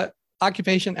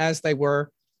occupation as they're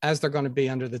going to be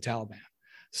under the Taliban.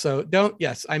 So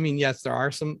yes, there are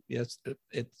some,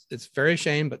 it's very a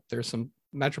shame, but there's some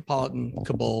metropolitan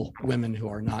Kabul women who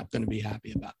are not going to be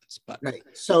happy about this. But right.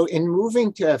 So in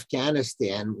moving to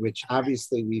Afghanistan, which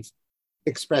obviously we've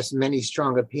expressed many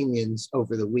strong opinions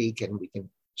over the week, and we can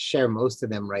share most of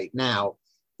them right now.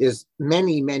 There's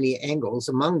many, many angles,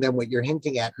 among them what you're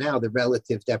hinting at now, the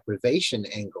relative deprivation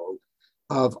angle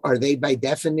of, are they by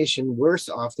definition worse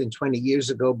off than 20 years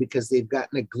ago because they've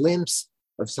gotten a glimpse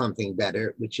of something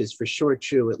better, which is for sure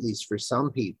true, at least for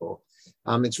some people.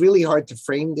 It's really hard to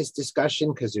frame this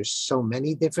discussion because there's so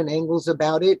many different angles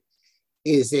about it.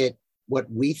 Is it what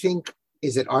we think?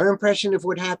 Is it our impression of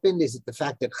what happened? Is it the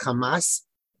fact that Hamas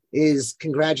is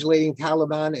congratulating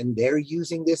Taliban and they're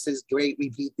using this as great, we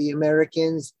beat the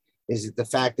Americans? Is it the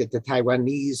fact that the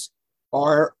Taiwanese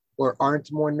are or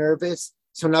aren't more nervous?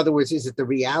 So in other words, is it the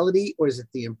reality or is it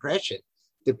the impression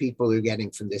that people are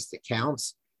getting from this that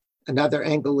counts? Another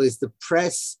angle is the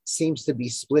press seems to be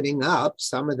splitting up.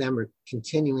 Some of them are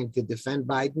continuing to defend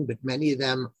Biden, but many of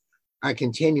them are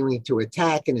continuing to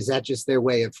attack. And is that just their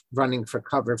way of running for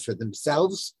cover for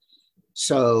themselves?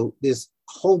 So there's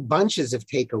whole bunches of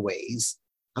takeaways,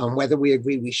 whether we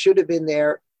agree we should have been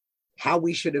there, how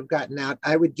we should have gotten out.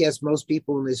 I would guess most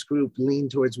people in this group lean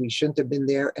towards we shouldn't have been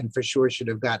there and for sure should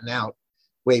have gotten out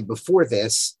way before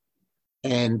this.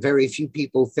 And very few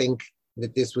people think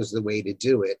that this was the way to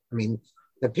do it. I mean,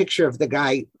 the picture of the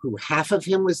guy who half of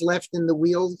him was left in the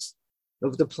wheels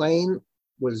of the plane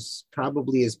was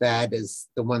probably as bad as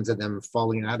the ones of them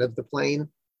falling out of the plane.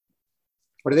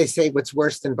 What do they say? What's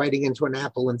worse than biting into an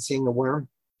apple and seeing a worm?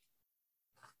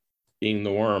 Being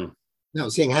the worm. No,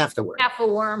 seeing half the worm. Half a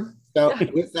worm. So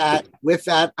with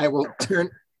that, I will turn.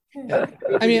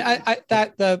 I mean,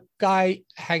 that the guy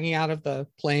hanging out of the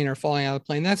plane or falling out of the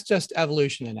plane, that's just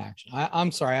evolution in action.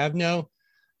 I'm sorry.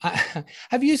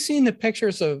 Have you seen the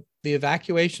pictures of the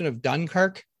evacuation of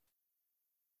Dunkirk?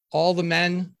 All the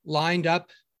men lined up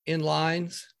in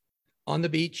lines on the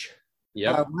beach.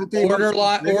 Yeah.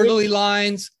 Orderly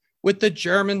lines with the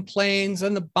German planes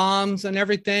and the bombs and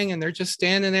everything. And they're just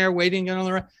standing there waiting on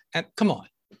the, and come on.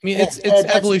 I mean, it's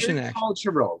evolution in action.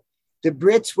 Cultural. The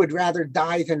Brits would rather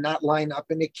die than not line up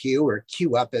in a queue, or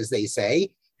queue up, as they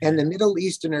say. And the Middle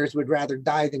Easterners would rather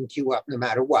die than queue up no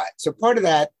matter what. So part of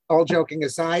that, all joking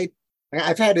aside,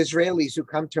 I've had Israelis who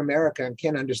come to America and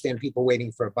can't understand people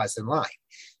waiting for a bus in line.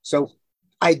 So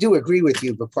I do agree with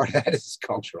you, but part of that is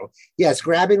cultural. Yes,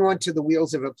 grabbing onto the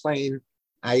wheels of a plane,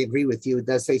 I agree with you. It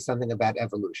does say something about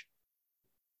evolution.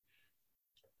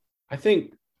 I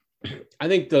think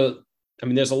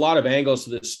there's a lot of angles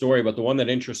to this story, but the one that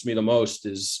interests me the most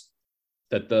is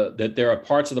that there are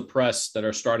parts of the press that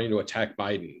are starting to attack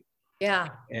Biden. Yeah.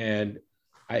 And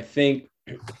I think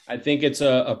it's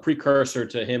a precursor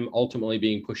to him ultimately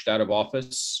being pushed out of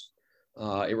office.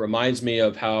 It reminds me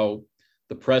of how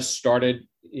the press started.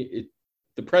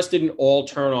 The press didn't all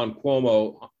turn on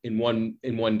Cuomo in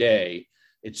one day.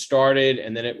 It started,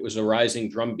 and then it was a rising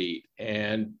drumbeat.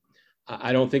 And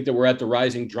I don't think that we're at the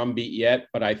rising drumbeat yet,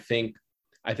 but I think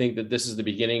that this is the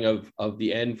beginning of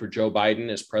the end for Joe Biden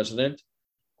as president.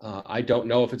 I don't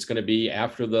know if it's going to be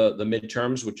after the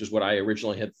midterms, which is what I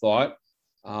originally had thought.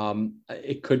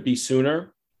 It could be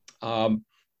sooner,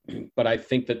 but I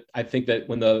think that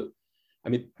when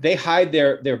they hide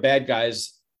their bad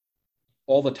guys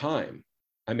all the time.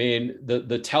 I mean,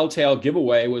 the telltale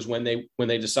giveaway was when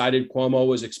they decided Cuomo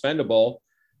was expendable,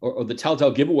 or the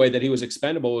telltale giveaway that he was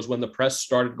expendable was when the press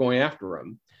started going after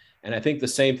him. And I think the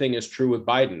same thing is true with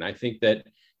Biden. I think that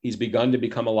he's begun to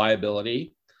become a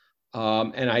liability.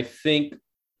 And I think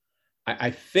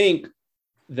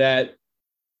that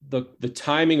the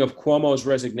timing of Cuomo's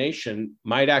resignation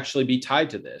might actually be tied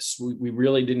to this. We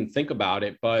really didn't think about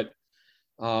it, but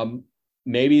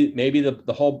maybe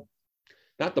the whole,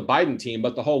 not the Biden team,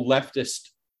 but the whole leftist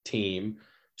team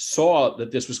saw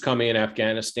that this was coming in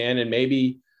Afghanistan. And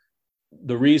maybe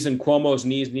the reason Cuomo's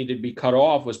knees needed to be cut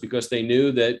off was because they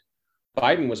knew that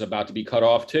Biden was about to be cut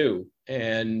off too.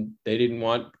 And they didn't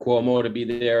want Cuomo to be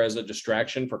there as a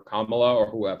distraction for Kamala or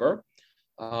whoever.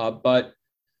 But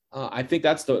I think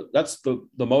that's the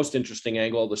most interesting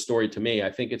angle of the story to me. I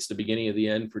think it's the beginning of the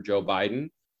end for Joe Biden.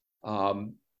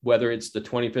 Whether it's the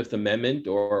 25th Amendment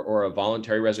or a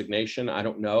voluntary resignation, I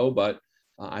don't know, but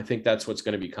I think that's what's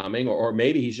going to be coming. Or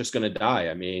maybe he's just going to die.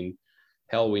 I mean,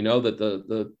 hell, we know that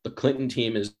the Clinton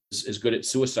team is good at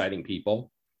suiciding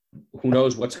people. Who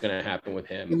knows what's going to happen with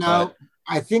him? You know,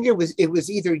 I think it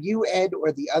was either you, Ed,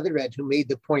 or the other Ed, who made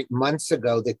the point months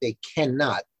ago that they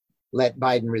cannot let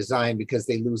Biden resign because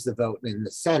they lose the vote in the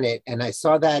Senate. And I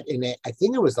saw that I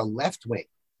think it was a left wing.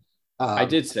 I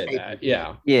did say that.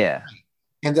 Yeah. Yeah.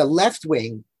 And the left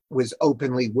wing was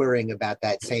openly worrying about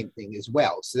that same thing as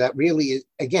well. So that really is,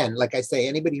 again, like I say,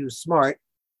 anybody who's smart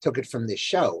took it from this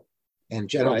show and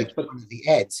generally one of the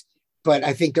Eds. but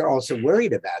I think they're also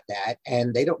worried about that,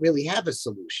 and they don't really have a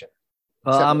solution.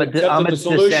 Well, I'm a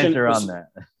dissenter on that.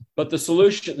 But the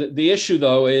solution, the issue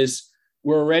though, is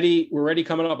we're already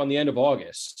coming up on the end of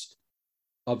August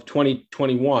of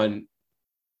 2021.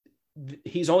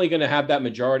 He's only going to have that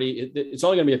majority. It's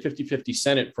only going to be a 50-50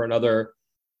 Senate for another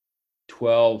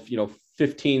 12,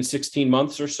 15, 16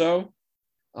 months or so.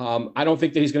 I don't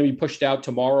think that he's going to be pushed out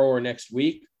tomorrow or next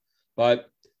week, but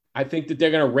I think that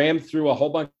they're going to ram through a whole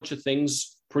bunch of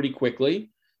things pretty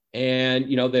quickly. And,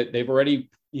 that they've already,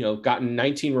 gotten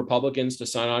 19 Republicans to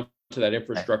sign on to that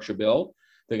infrastructure bill.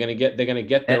 They're going to get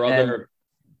their other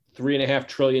 $3.5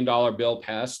 trillion bill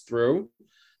passed through.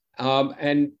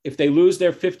 And if they lose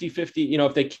their 50-50,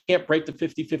 if they can't break the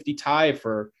 50-50 tie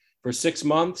for 6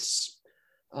 months,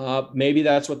 maybe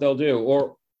that's what they'll do.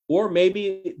 Or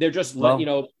maybe they're just,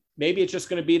 maybe it's just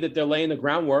going to be that they're laying the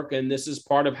groundwork, and this is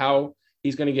part of how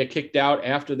he's going to get kicked out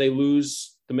after they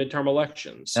lose the midterm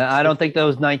elections. I don't think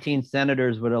those 19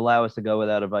 senators would allow us to go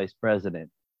without a vice president.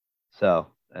 So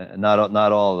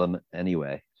not all of them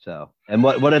anyway. So, and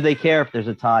what do they care if there's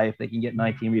a tie, if they can get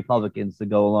 19 Republicans to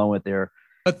go along with their,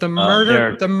 but the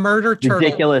murder turtle,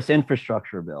 ridiculous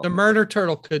infrastructure bill. The murder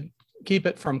turtle could keep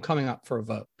it from coming up for a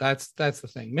vote. That's the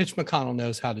thing. Mitch McConnell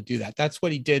knows how to do that. That's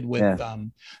what he did with,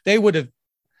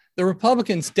 the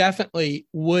Republicans definitely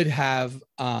would have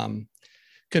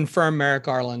confirmed Merrick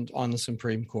Garland on the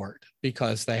Supreme Court,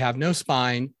 because they have no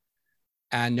spine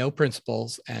and no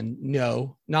principles, and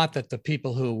not that the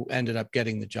people who ended up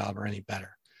getting the job are any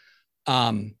better.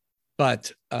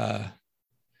 But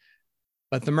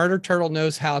the murder turtle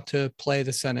knows how to play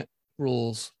the Senate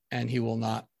rules, and he will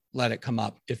not let it come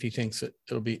up if he thinks that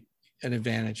it'll be an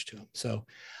advantage to him. So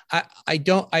I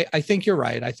think you're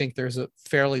right. I think there's a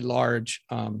fairly large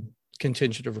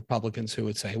contingent of Republicans who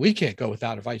would say, we can't go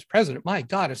without a vice president. My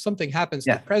God, if something happens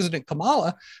to President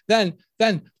Kamala, then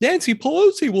Nancy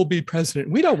Pelosi will be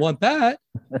president. We don't want that.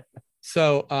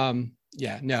 So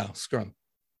screw him.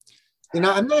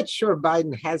 I'm not sure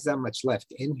Biden has that much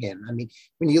left in him. I mean,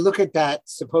 when you look at that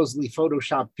supposedly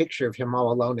Photoshopped picture of him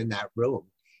all alone in that room,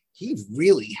 he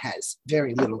really has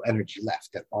very little energy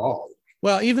left at all.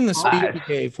 Well, even the speech he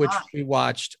gave, which we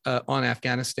watched on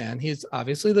Afghanistan, he's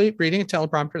obviously reading a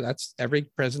teleprompter. That's every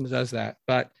president does that.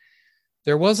 But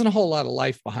there wasn't a whole lot of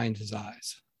life behind his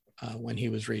eyes when he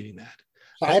was reading that.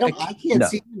 I can't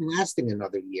see him lasting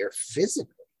another year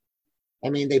physically. I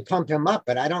mean, they pump him up,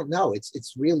 but I don't know.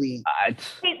 It's really.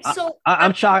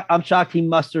 I'm shocked. I'm shocked he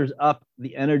musters up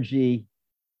the energy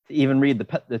to even read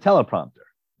the teleprompter.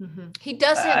 Mm-hmm. He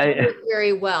doesn't do it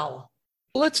very well.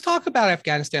 Let's talk about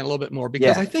Afghanistan a little bit more,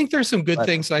 because I think there's some good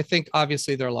things. And I think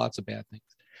obviously there are lots of bad things.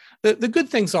 The good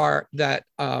things are that,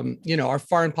 our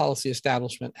foreign policy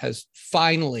establishment has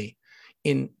finally,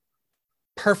 in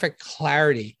perfect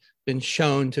clarity, been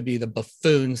shown to be the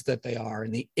buffoons that they are,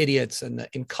 and the idiots and the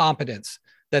incompetents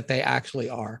that they actually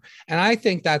are. And I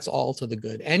think that's all to the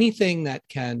good. Anything that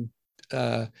can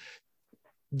ruin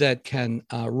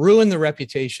the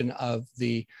reputation of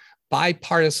the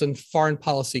bipartisan foreign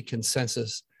policy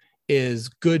consensus is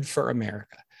good for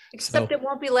America. Except it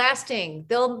won't be lasting.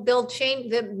 They'll change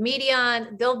the media.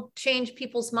 They'll change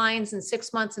people's minds in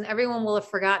 6 months, and everyone will have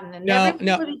forgotten. And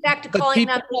everyone will be back to calling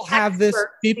them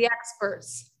the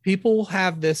experts. People will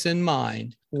have this in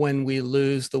mind when we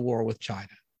lose the war with China.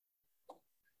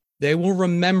 They will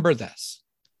remember this.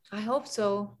 I hope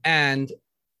so. And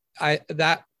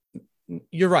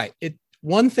you're right.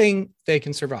 One thing they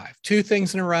can survive. 2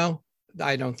 things in a row,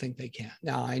 I don't think they can.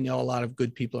 Now, I know a lot of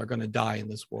good people are going to die in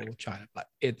this war with China,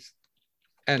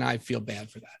 and I feel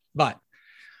bad for that. But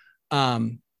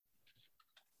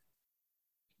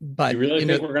you really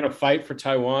think we're going to fight for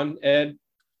Taiwan, Ed?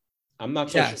 I'm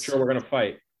not so sure we're going to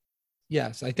fight.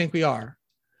 Yes, I think we are,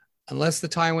 unless the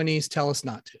Taiwanese tell us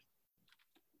not to.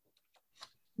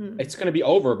 It's going to be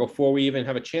over before we even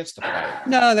have a chance to fight.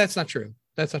 No, that's not true.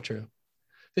 That's not true.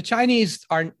 The Chinese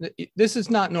this is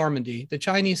not Normandy. The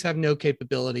Chinese have no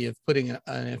capability of putting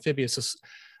an amphibious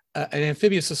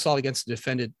assault against a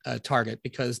defended target,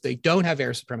 because they don't have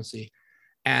air supremacy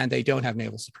and they don't have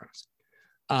naval supremacy.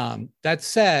 That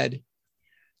said,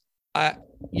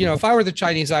 if I were the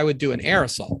Chinese, I would do an air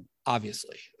assault,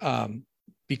 obviously,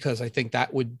 because I think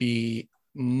that would be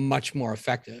much more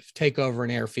effective. Take over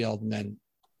an airfield and then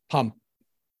pump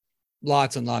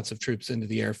lots and lots of troops into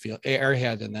the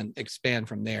airhead, and then expand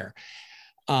from there.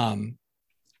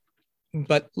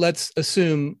 But let's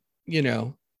assume,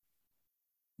 that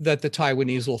the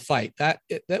Taiwanese will fight. That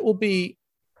will be,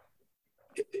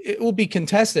 it will be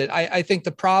contested. I think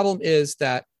the problem is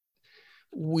that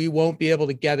we won't be able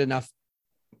to get enough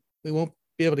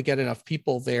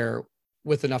people there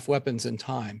with enough weapons in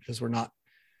time, because we're not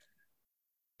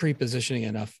pre-positioning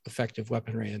enough effective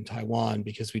weaponry in Taiwan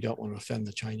because we don't want to offend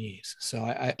the Chinese. So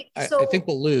I think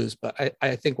we'll lose, but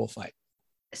I think we'll fight.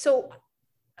 So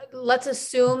let's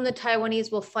assume the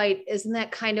Taiwanese will fight. Isn't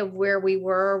that kind of where we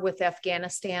were with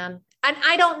Afghanistan? And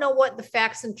I don't know what the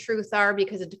facts and truth are,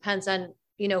 because it depends on,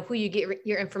 who you get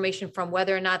your information from,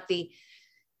 whether or not the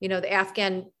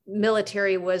Afghan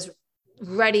military was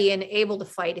ready and able to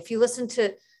fight. If you listen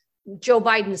to Joe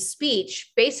Biden's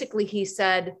speech, basically he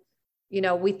said,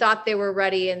 we thought they were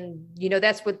ready, and,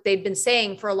 that's what they'd been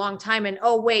saying for a long time. And,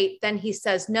 oh, wait, then he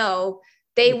says, no,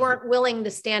 they weren't willing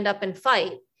to stand up and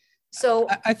fight. So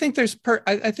I think there's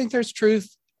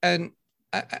truth, and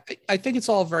I think it's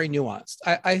all very nuanced.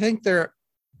 I think there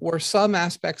were some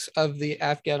aspects of the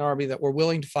Afghan army that were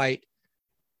willing to fight,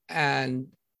 and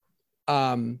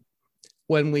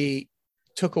when we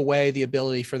took away the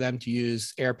ability for them to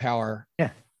use air power,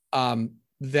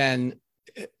 then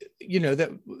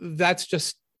that's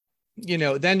just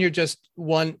then you're just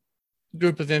one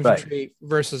group of infantry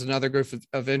versus another group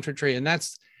of infantry, and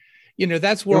that's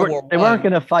World War I. They weren't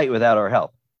going to fight without our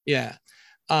help. Yeah.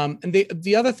 And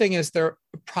the other thing is, there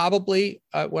probably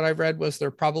what I've read was there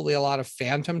are probably a lot of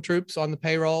phantom troops on the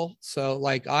payroll. So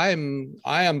like I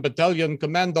am battalion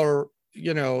commander,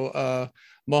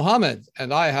 Mohammed,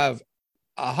 and I have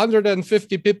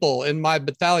 150 people in my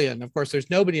battalion. Of course, there's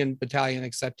nobody in the battalion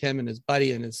except him and his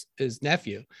buddy and his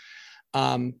nephew.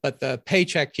 But the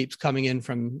paycheck keeps coming in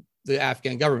from the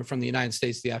Afghan government, from the United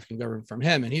States, the Afghan government from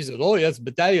him. And he says, oh yes,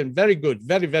 battalion, very good,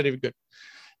 very, very good.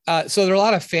 So there are a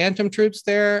lot of phantom troops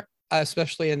there,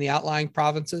 especially in the outlying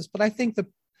provinces. But I think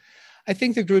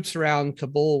the groups around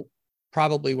Kabul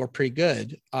probably were pretty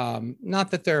good.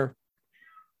 Not that they're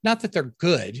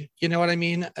good. You know what I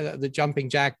mean? The jumping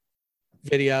jack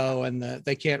video, and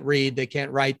they can't read, they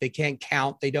can't write, they can't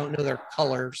count, they don't know their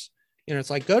colors.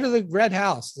 It's like, go to the red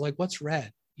house. It's like, what's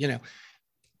red?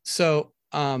 So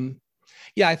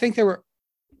I think there were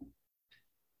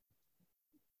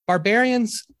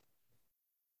barbarians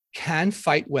can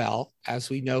fight well, as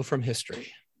we know from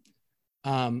history.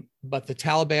 But the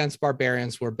Taliban's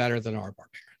barbarians were better than our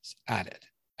barbarians at it.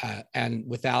 And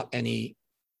without any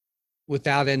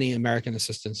American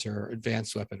assistance or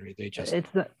advanced weaponry, they just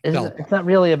it's not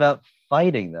really about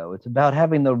fighting, though. It's about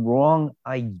having the wrong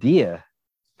idea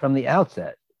from the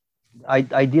outset.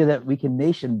 Idea that we can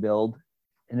nation build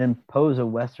and impose a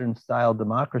Western style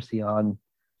democracy on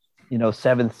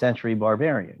 7th century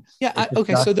barbarians. Yeah.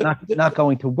 Not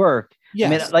going to work.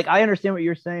 Yes. I mean, I understand what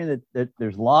you're saying, that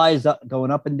there's lies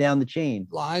going up and down the chain.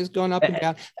 Lies going up and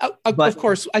down. Of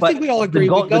course, I think we all agree.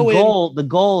 The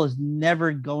goal is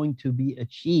never going to be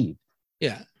achieved.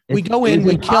 Yeah. We go in,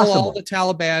 we kill all the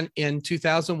Taliban in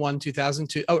 2001,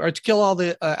 2002, or to kill all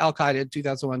the Al-Qaeda in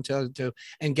 2001, 2002,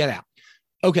 and get out.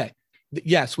 Okay.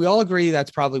 Yes, we all agree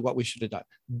that's probably what we should have done.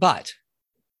 But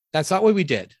that's not what we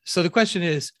did. So the question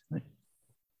is,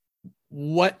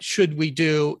 what should we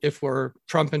do if we're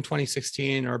Trump in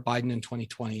 2016 or Biden in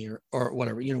 2020 or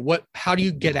whatever? How do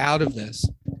you get out of this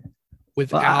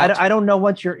without? I don't know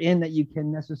once you're in that you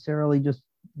can necessarily just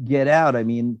get out. I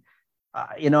mean,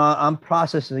 I'm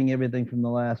processing everything from the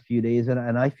last few days,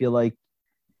 and I feel like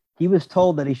he was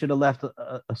told that he should have left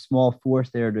a small force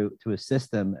there to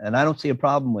assist them, and I don't see a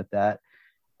problem with that.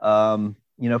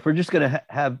 If we're just going to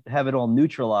have it all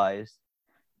neutralized,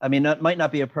 I mean, that might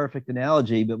not be a perfect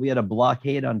analogy, but we had a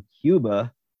blockade on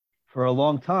Cuba for a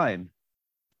long time.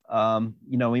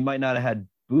 We might not have had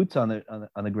boots on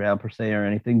the ground per se or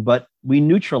anything, but we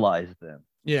neutralized them.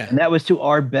 Yeah, and that was to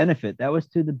our benefit. That was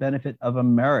to the benefit of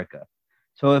America.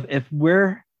 So if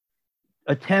we're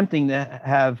attempting to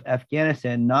have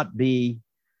Afghanistan not be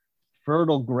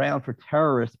fertile ground for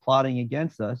terrorists plotting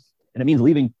against us, and it means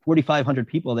leaving 4,500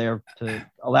 people there to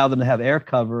allow them to have air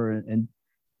cover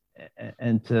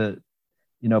and to,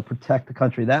 protect the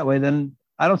country that way, then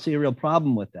I don't see a real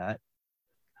problem with that.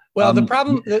 Well,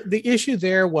 the issue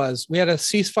there was we had a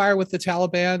ceasefire with the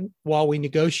Taliban while we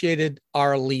negotiated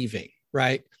our leaving,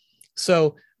 right?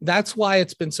 So that's why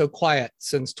it's been so quiet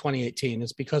since 2018,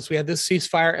 is because we had this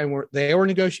ceasefire and they were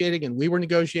negotiating and we were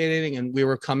negotiating and we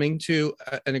were coming to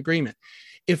an agreement.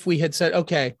 If we had said,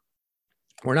 okay,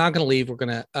 we're not going to leave, we're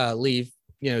going to leave,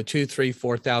 2,000, 3,000,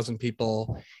 4,000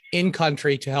 people in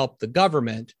country to help the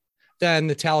government, then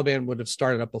the Taliban would have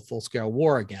started up a full-scale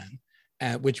war again,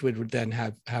 which would then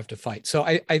have to fight. So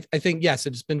I think, yes,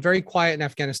 it's been very quiet in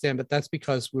Afghanistan, but that's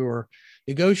because we were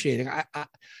negotiating.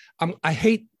 I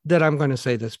hate that I'm going to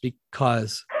say this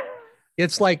because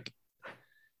it's like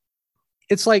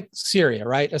Syria,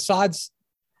 right? Assad's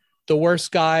the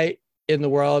worst guy in the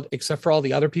world, except for all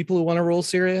the other people who want to rule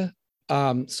Syria.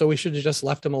 So we should have just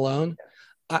left them alone.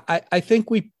 I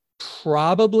think we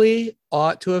probably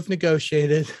ought to have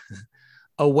negotiated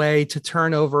a way to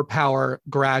turn over power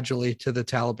gradually to the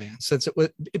Taliban, since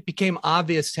it became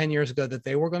obvious 10 years ago that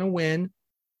they were going to win.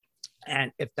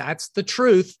 And if that's the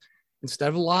truth, instead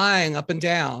of lying up and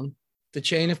down the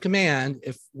chain of command,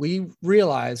 if we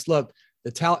realize, look,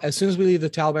 as soon as we leave, the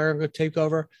Taliban are going to take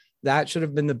over, that should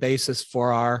have been the basis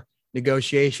for our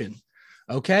negotiation.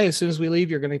 Okay, as soon as we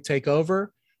leave, you're going to take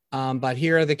over. But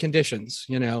here are the conditions,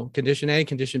 condition A,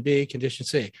 condition B, condition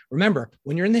C. Remember,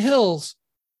 when you're in the hills,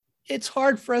 it's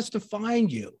hard for us to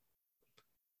find you.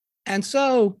 And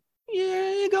so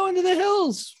you go into the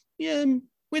hills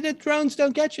where the drones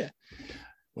don't get you.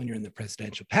 When you're in the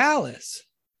presidential palace,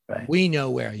 right, we know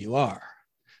where you are.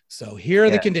 So here are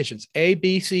the conditions, A,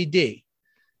 B, C, D.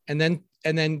 And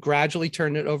then gradually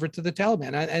turn it over to the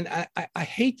Taliban. I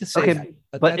hate to say that,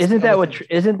 but isn't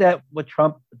that what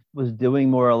Trump was doing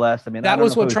more or less? I mean, that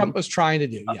was what Trump was trying to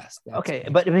do. Yes. Okay,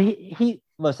 but he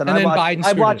listen.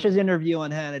 I watched his interview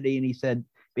on Hannity, and he said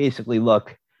basically,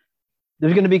 look,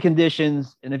 there's going to be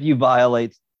conditions, and if you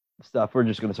violate stuff, we're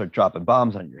just going to start dropping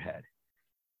bombs on your head.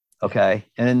 Okay,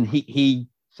 and he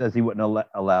says he wouldn't have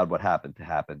allowed what happened to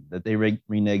happen, that they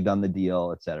reneged on the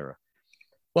deal, etc.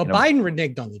 Well, Biden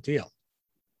reneged on the deal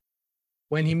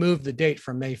when he moved the date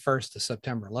from May 1st to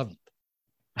September 11th.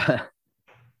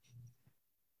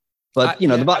 But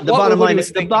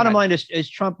the bottom line is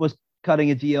Trump was cutting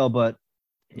a deal, but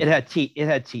it had teeth. It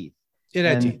had teeth.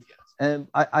 Yes. And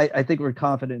I think we're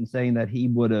confident in saying that he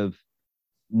would have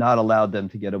not allowed them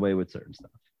to get away with certain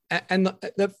stuff. And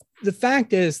the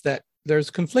fact is that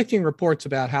there's conflicting reports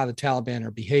about how the Taliban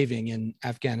are behaving in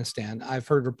Afghanistan. I've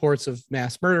heard reports of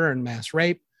mass murder and mass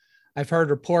rape. I've heard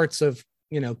reports of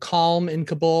calm in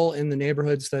Kabul, in the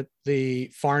neighborhoods that the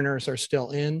foreigners are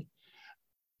still in.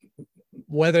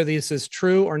 Whether this is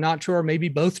true or not true, or maybe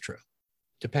both true,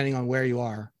 depending on where you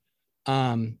are,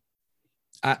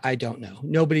 I don't know.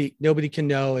 Nobody can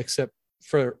know except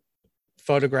for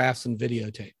photographs and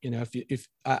videotape. If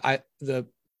the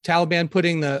Taliban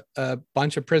putting a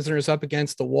bunch of prisoners up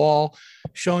against the wall,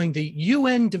 showing the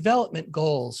UN Development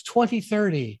Goals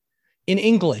 2030 in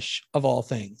English, of all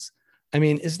things. I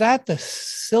mean, is that the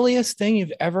silliest thing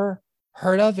you've ever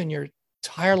heard of in your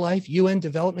entire life? UN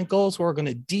Development Goals, we're going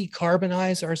to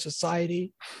decarbonize our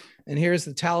society. And here's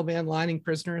the Taliban lining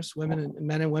prisoners, men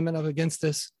and women up against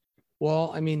this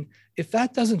wall. I mean, if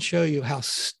that doesn't show you how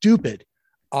stupid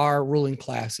our ruling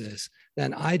class is,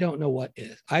 then I don't know what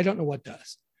is. I don't know what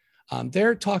does.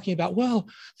 They're talking about, well,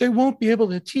 they won't be able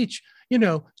to teach,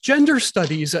 gender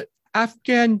studies at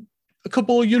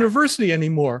Kabul University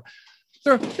anymore.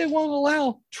 They won't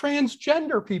allow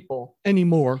transgender people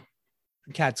anymore.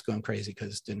 The cat's going crazy because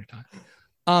it's dinner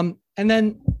time. And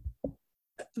then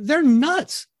they're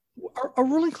nuts. Our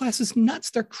ruling class is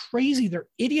nuts. They're crazy. They're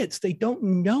idiots. They don't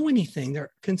know anything.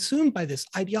 They're consumed by this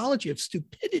ideology of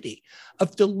stupidity,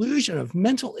 of delusion, of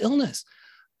mental illness.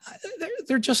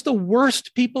 They're just the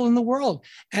worst people in the world.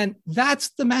 And that's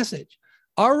the message.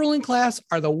 Our ruling class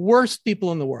are the worst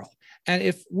people in the world. And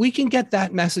if we can get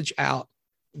that message out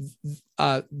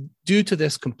due to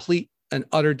this complete and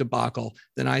utter debacle,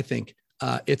 then I think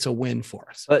it's a win for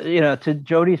us. But, to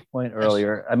Jody's point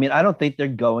earlier, I mean, I don't think they're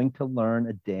going to learn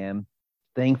a damn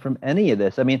thing from any of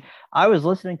this. I mean, I was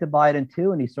listening to Biden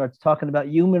too, and he starts talking about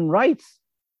human rights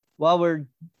while we're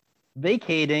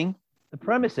vacating the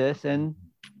premises. And,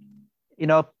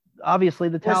 obviously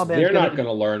the Taliban. They're not going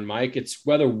to learn, Mike. It's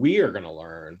whether we are going to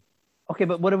learn. Okay,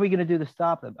 but what are we going to do to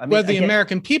stop them? I mean, whether the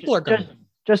American people are going to.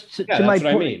 Just to my point,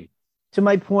 I mean. To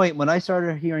my point, when I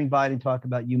started hearing Biden talk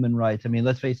about human rights, I mean,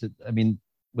 let's face it. I mean,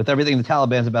 with everything the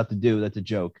Taliban's about to do, that's a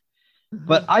joke. Mm-hmm.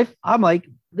 But I'm like,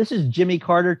 this is Jimmy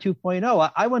Carter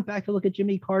 2.0. I went back to look at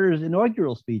Jimmy Carter's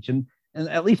inaugural speech, and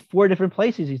at least 4 different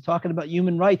places he's talking about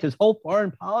human rights. His whole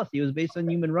foreign policy was based on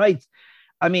human rights.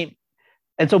 I mean,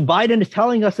 and so Biden is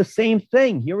telling us the same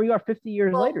thing. Here we are 50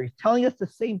 years later. He's telling us the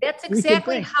same. That's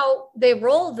exactly how they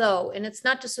roll, though. And it's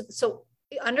not just so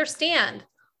understand.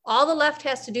 All the left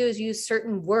has to do is use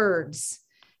certain words.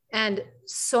 And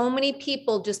so many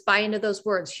people just buy into those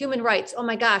words. Human rights. Oh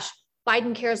my gosh,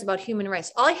 Biden cares about human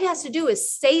rights. All he has to do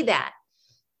is say that.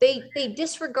 They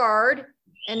disregard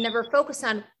and never focus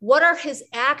on what are his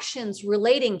actions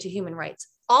relating to human rights.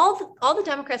 All the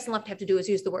Democrats and left have to do is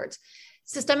use the words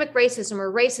systemic racism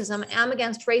or racism. I'm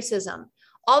against racism.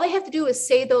 All they have to do is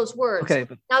say those words. Okay,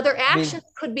 now, their actions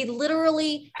could be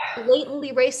literally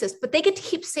blatantly racist, but they get to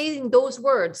keep saying those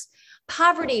words.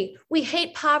 Poverty, we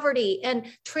hate poverty, and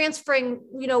transferring,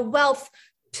 wealth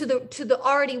to the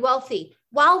already wealthy,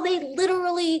 while they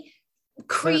literally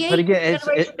create. But again,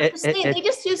 they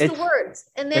just use the words,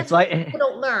 and that's like, what people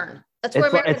don't learn. That's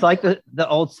where it's like the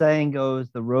old saying goes: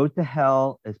 the road to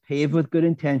hell is paved with good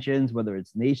intentions, whether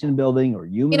it's nation building or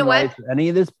human rights or any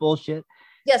of this bullshit.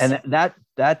 Yes, and that's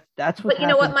what. But you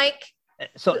know what, Mike?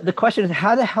 So the question is,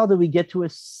 how the hell do we get to a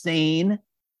sane,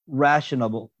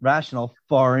 rational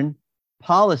foreign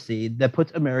policy that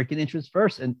puts American interests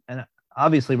first? And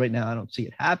obviously, right now, I don't see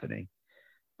it happening.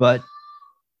 But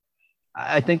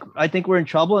I think we're in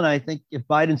trouble, and I think if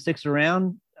Biden sticks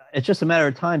around, it's just a matter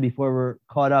of time before we're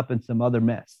caught up in some other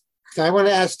mess. So I want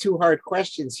to ask two hard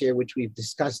questions here, which we've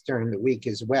discussed during the week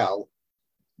as well.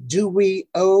 Do we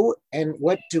owe, and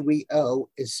what do we owe,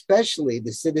 especially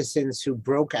the citizens who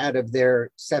broke out of their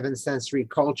seventh century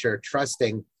culture,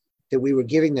 trusting that we were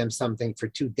giving them something for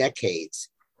 2 decades,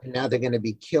 and now they're going to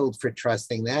be killed for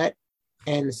trusting that?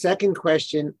 And the second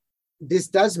question, this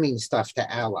does mean stuff to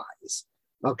allies.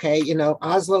 Okay,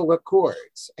 Oslo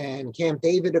Accords and Camp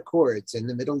David Accords in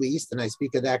the Middle East, and I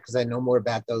speak of that because I know more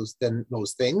about those than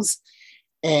most things.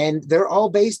 And they're all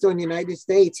based on the United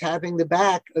States having the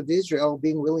back of Israel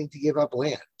being willing to give up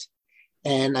land.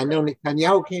 And I know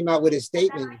Netanyahu came out with a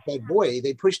statement and said, boy,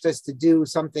 they pushed us to do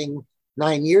something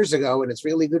 9 years ago, and it's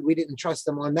really good we didn't trust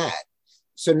them on that.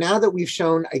 So now that we've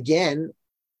shown again,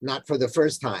 not for the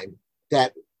first time,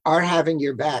 that our having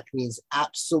your back means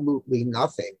absolutely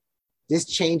nothing, this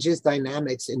changes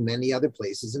dynamics in many other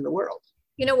places in the world.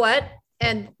 You know what?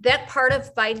 And that part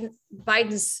of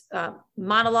Biden's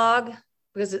monologue,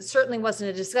 because it certainly wasn't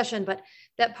a discussion, but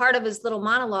that part of his little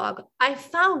monologue, I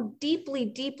found deeply,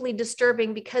 deeply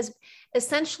disturbing, because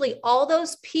essentially all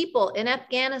those people in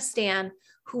Afghanistan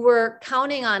who were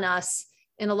counting on us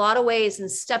in a lot of ways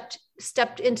and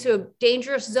stepped into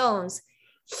dangerous zones,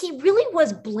 he really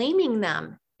was blaming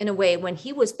them in a way when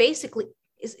he was basically,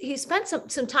 he spent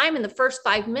some time in the first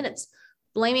 5 minutes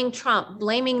blaming Trump,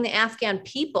 blaming the Afghan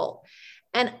people.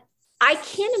 And I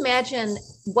can't imagine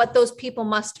what those people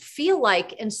must feel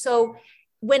like. And so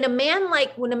when a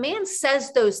man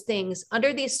says those things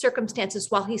under these circumstances,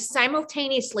 while he's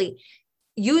simultaneously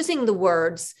using the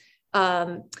words,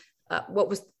 what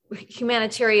was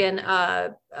humanitarian,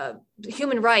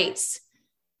 human rights,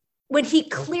 when he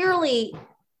clearly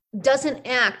doesn't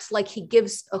act like he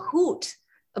gives a hoot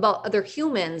about other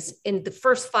humans in the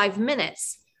first 5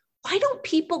 minutes, why don't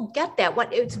people get that?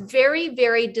 It's very,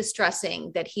 very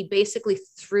distressing that he basically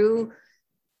threw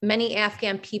many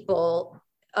Afghan people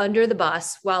under the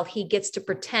bus while he gets to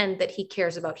pretend that he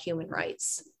cares about human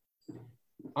rights.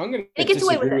 I'm going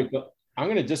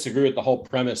to disagree with the whole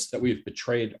premise that we've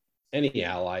betrayed any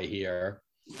ally here.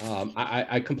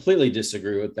 I completely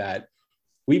disagree with that.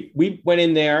 We went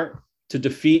in there to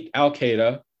defeat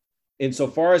Al-Qaeda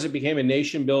insofar as it became a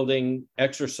nation building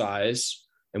exercise.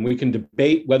 And we can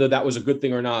debate whether that was a good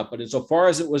thing or not. But insofar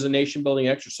as it was a nation building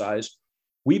exercise,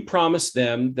 we promised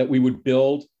them that we would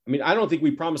build. I mean, I don't think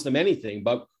we promised them anything,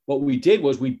 but what we did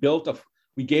was we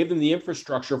gave them the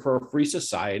infrastructure for a free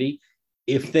society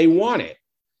if they want it.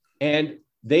 And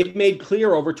they've made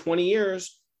clear over 20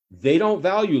 years, they don't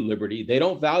value liberty. They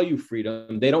don't value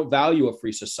freedom. They don't value a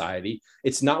free society.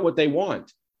 It's not what they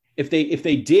want. If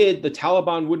they did, the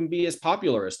Taliban wouldn't be as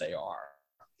popular as they are.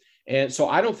 And so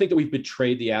I don't think that we've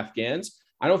betrayed the Afghans.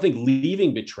 I don't think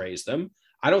leaving betrays them.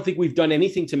 I don't think we've done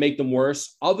anything to make them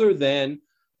worse other than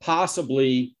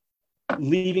possibly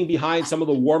leaving behind some of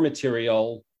the war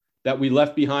material that we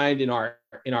left behind in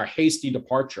our hasty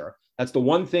departure. That's the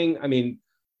one thing. I mean,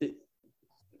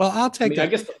 well, I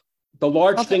guess the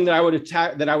large thing that I would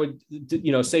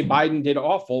say Biden did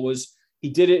awful was he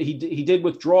did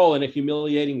withdrawal in a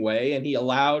humiliating way, and he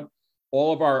allowed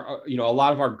all of our, a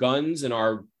lot of our guns and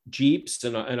our Jeeps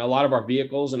and a lot of our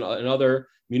vehicles and other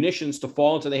munitions to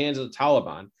fall into the hands of the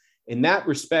Taliban. In that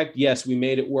respect, yes, we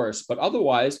made it worse. But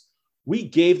otherwise, we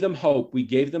gave them hope. We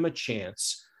gave them a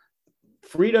chance.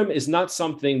 Freedom is not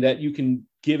something that you can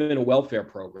give in a welfare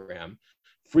program.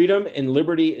 Freedom and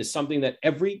liberty is something that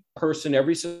every person,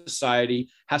 every society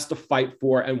has to fight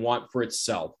for and want for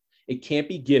itself. It can't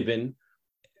be given.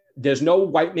 There's no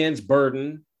white man's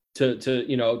burden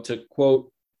to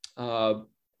quote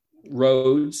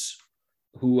Rhodes,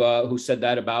 who said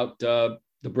that about the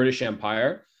British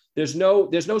Empire. There's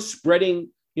no spreading,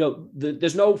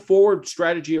 there's no forward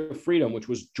strategy of freedom, which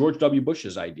was George W.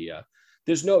 Bush's idea.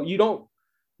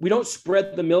 We don't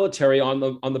spread the military on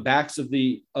the backs of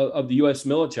the U.S.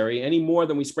 military any more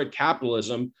than we spread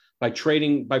capitalism by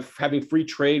having free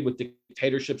trade with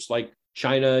dictatorships like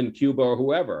China and Cuba or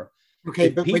whoever. Okay,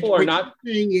 but people are not.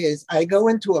 The thing is, I go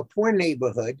into a poor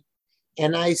neighborhood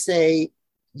and I say,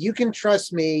 you can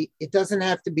trust me. It doesn't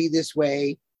have to be this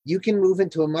way. you can move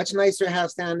into a much nicer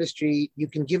house down the street. You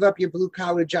can give up your blue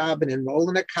collar job and enroll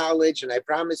in a college. And I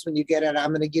promise when you get it, I'm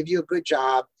going to give you a good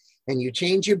job. And you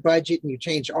change your budget and you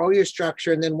change all your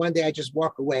structure. And then one day I just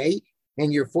walk away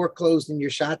and you're foreclosed and you're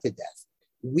shot to death.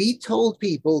 We told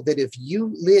people that if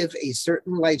you live a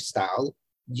certain lifestyle,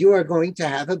 you are going to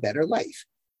have a better life.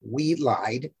 We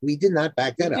lied. We did not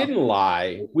back that up. We didn't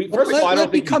lie. First of all, I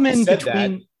don't think we said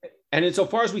that. And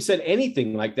insofar as we said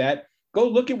anything like that, go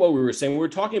look at what we were saying. We were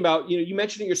talking about, you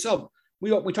mentioned it yourself. We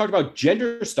talked about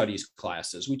gender studies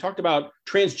classes. We talked about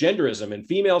transgenderism and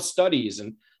female studies.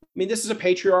 And I mean, this is a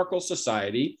patriarchal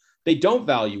society. They don't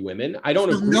value women. I don't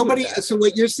agree with that. So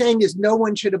what you're saying is no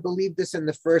one should have believed this in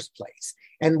the first place.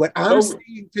 And what I'm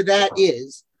saying to that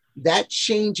is that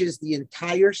changes the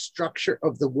entire structure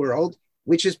of the world,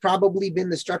 which has probably been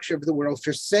the structure of the world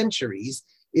for centuries.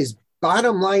 Is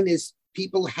bottom line is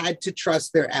people had to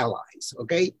trust their allies,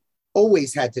 okay?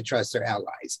 Always had to trust their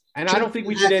allies. And I don't think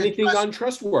we did anything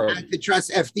untrustworthy. Had to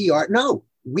trust FDR. No,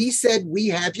 we said we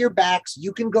have your backs.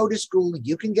 You can go to school.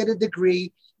 You can get a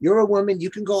degree. You're a woman. You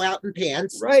can go out in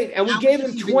pants. Right. And we gave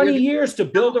them 20 years to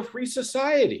build a free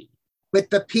society. But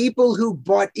the people who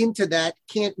bought into that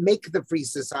can't make the free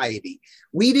society.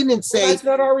 We didn't say— that's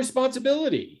not our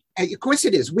responsibility. Of course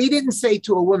it is. We didn't say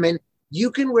to a woman,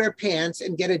 you can wear pants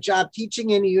and get a job teaching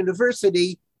in a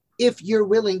university if you're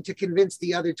willing to convince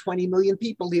the other 20 million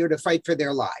people here to fight for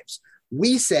their lives.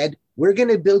 We said, we're going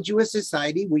to build you a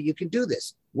society where you can do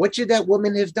this. What should that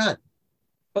woman have done?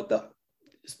 But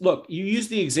look, you use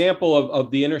the example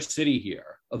of the inner city here,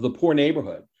 of the poor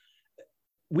neighborhood.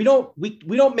 We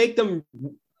don't make them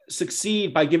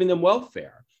succeed by giving them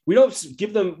welfare. We don't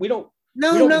give them,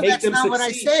 No, that's not what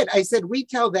I said. I said, we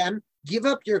tell them, give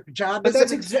up your job. But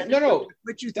that's exactly,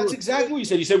 that's exactly what you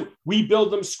said. You said, we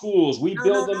build them schools, we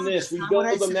build them this, we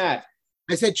build them that.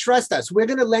 I said, trust us. We're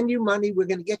going to lend you money. We're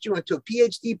going to get you into a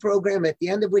PhD program at the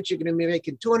end of which you're going to be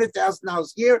making $200,000 a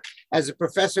year as a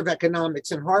professor of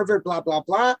economics in Harvard, blah, blah,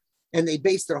 blah. And they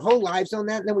base their whole lives on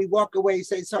that. And then we walk away and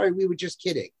say, sorry, we were just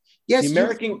kidding. Yes,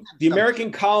 the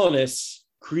American colonists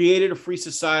created a free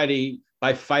society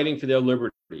by fighting for their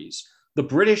liberties. The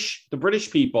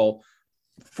British people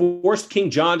forced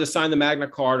King John to sign the Magna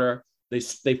Carta.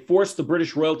 They forced the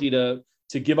British royalty to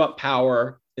give up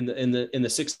power in the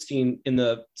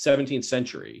 17th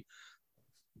century.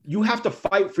 You have to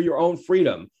fight for your own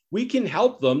freedom. We can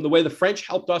help them the way the French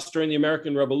helped us during the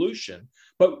American Revolution,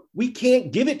 but we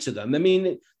can't give it to them. I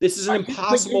mean, this is an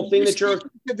impossible thing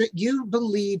that you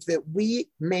believe that we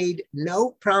made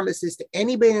no promises to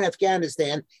anybody in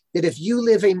Afghanistan that if you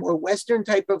live a more Western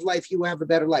type of life, you have a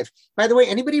better life. By the way,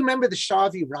 anybody remember the Shah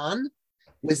of Iran?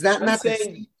 Was that not the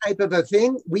same type of a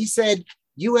thing? We said,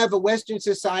 you have a Western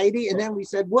society, and then we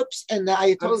said, whoops, and the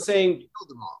Ayatollah killed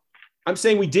them all. I'm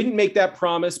saying we didn't make that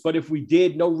promise, but if we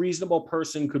did, no reasonable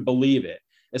person could believe it.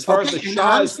 As far as the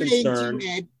Shah is concerned,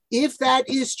 if that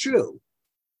is true,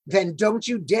 then don't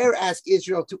you dare ask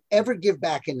Israel to ever give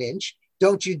back an inch.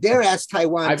 Don't you dare ask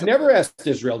Taiwan. I've never asked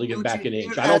Israel to give back an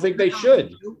inch. I don't think they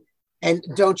should. And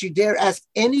don't you dare ask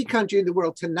any country in the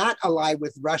world to not ally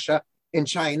with Russia and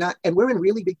China. And we're in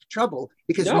really big trouble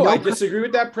because— No, I disagree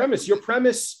with that premise.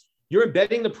 You're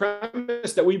embedding the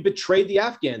premise that we betrayed the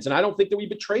Afghans. And I don't think that we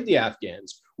betrayed the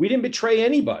Afghans. We didn't betray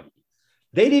anybody.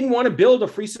 They didn't want to build a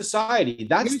free society.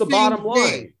 That's the bottom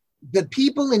line. The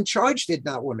people in charge did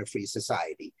not want a free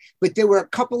society, but there were a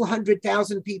couple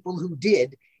 100,000 people who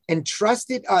did and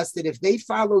trusted us that if they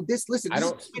followed this,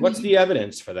 what's the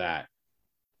evidence for that?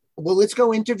 Well, let's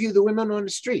go interview the women on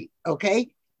the street.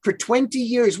 Okay. For 20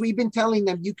 years, we've been telling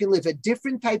them you can live a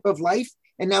different type of life.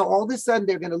 And now all of a sudden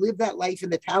they're going to live that life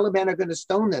and the Taliban are going to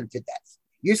stone them to death.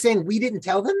 You're saying we didn't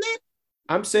tell them that?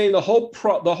 I'm saying the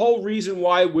whole reason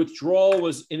why withdrawal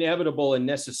was inevitable and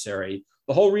necessary,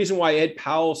 the whole reason why Ed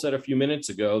Powell said a few minutes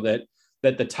ago that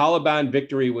the Taliban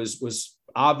victory was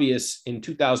obvious in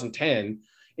 2010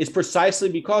 is precisely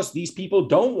because these people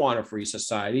don't want a free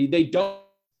society. They don't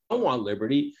want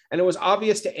liberty. And it was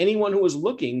obvious to anyone who was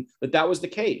looking that was the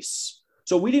case.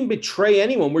 So we didn't betray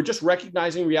anyone. We're just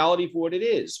recognizing reality for what it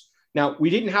is. Now, we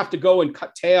didn't have to go and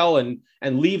cut tail and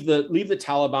leave the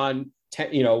Taliban,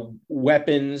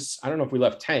 weapons. I don't know if we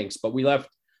left tanks, but we left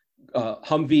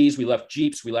Humvees, we left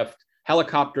Jeeps, we left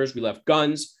helicopters, we left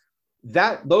guns.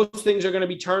 Those things are going to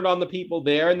be turned on the people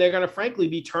there, and they're going to, frankly,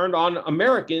 be turned on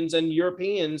Americans and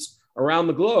Europeans around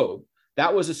the globe.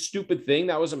 That was a stupid thing.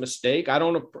 That was a mistake. I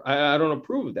don't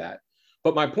approve of that.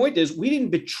 But my point is, we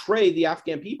didn't betray the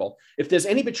Afghan people. If there's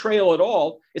any betrayal at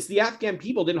all, it's the Afghan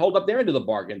people didn't hold up their end of the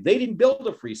bargain. They didn't build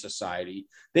a free society.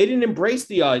 They didn't embrace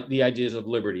the ideas of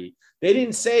liberty. They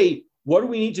didn't say, what do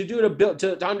we need to do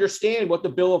to understand what the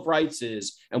Bill of Rights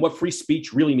is and what free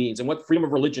speech really means and what freedom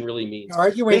of religion really means.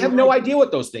 They have no idea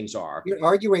what those things are. You're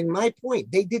arguing my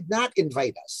point. They did not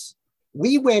invite us.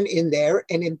 We went in there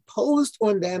and imposed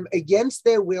on them against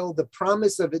their will the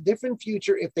promise of a different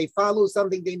future if they follow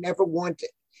something they never wanted.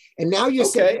 And now you're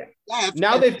saying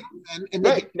now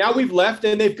we've left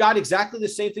and they've got exactly the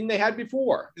same thing they had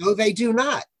before. No, they do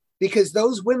not. Because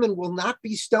those women will not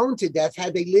be stoned to death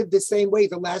had they lived the same way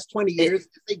the last 20 years as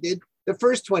they did the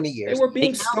first 20 years. They were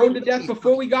being stoned to death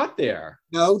before we got there.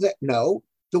 No.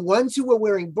 The ones who were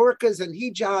wearing burqas and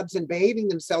hijabs and behaving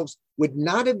themselves would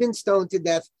not have been stoned to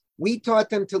death. We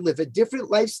taught them to live a different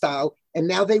lifestyle, and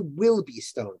now they will be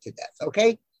stoned to death,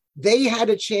 okay? They had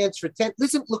a chance for 10.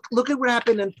 Listen, look at what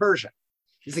happened in Persia.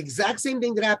 It's the exact same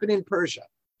thing that happened in Persia.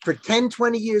 For 10,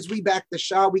 20 years, we backed the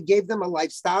Shah. We gave them a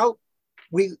lifestyle.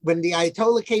 When the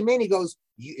Ayatollah came in, he goes,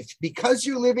 because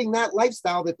you're living that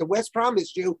lifestyle that the West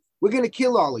promised you, we're going to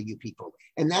kill all of you people.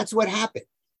 And that's what happened.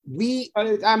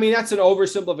 I mean, that's an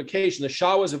oversimplification. The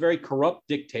Shah was a very corrupt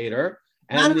dictator.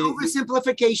 Not an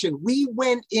oversimplification. We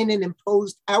went in and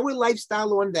imposed our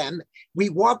lifestyle on them. We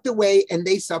walked away and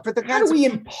they suffered the consequences. How do we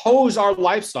impose our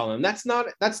lifestyle on them?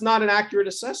 That's not an accurate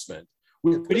assessment.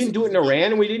 We didn't do it in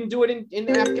Iran and we didn't do it in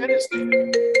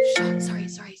Afghanistan.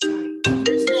 Sorry.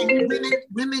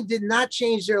 Women did not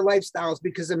change their lifestyles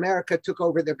because America took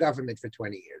over their government for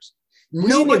 20 years. We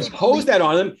didn't impose that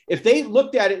on them. If they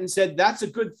looked at it and said, that's a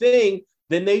good thing,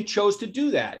 then they chose to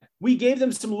do that. We gave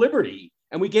them some liberty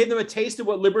and we gave them a taste of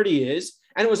what liberty is.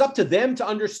 And it was up to them to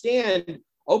understand,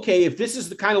 okay, if this is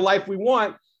the kind of life we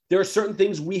want, there are certain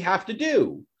things we have to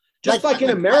do. Just like in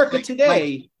America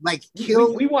today,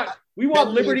 we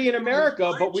want liberty in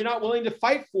America, but we're not willing to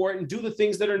fight for it and do the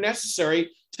things that are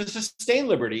necessary to sustain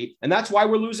liberty. And that's why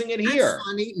we're losing it here. That's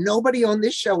funny. Nobody on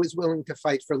this show is willing to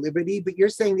fight for liberty, but you're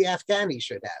saying the Afghanis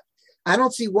should have. I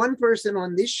don't see one person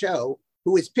on this show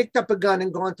who has picked up a gun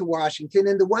and gone to Washington,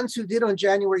 and the ones who did on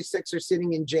January 6th are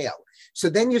sitting in jail. So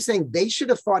then you're saying they should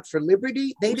have fought for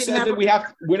liberty? They didn't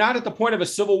have. We're not at the point of a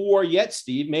civil war yet,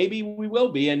 Steve. Maybe we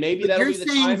will be, and maybe that'll be the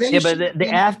time. Yeah, but the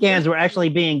Afghans were actually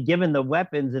being given the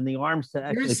weapons and the arms to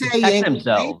actually protect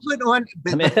themselves. They put on,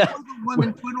 the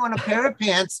woman put on a pair of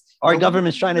pants. Our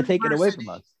government's trying to take it away from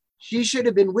us. She should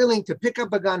have been willing to pick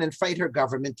up a gun and fight her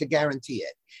government to guarantee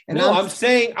it. And no, I'm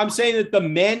saying that the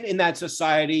men in that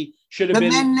society should have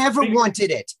been. The men never wanted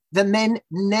it. The men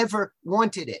never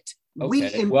wanted it.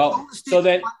 Okay. So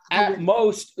then at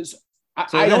most,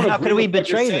 I don't know. How could we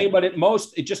betray them? But at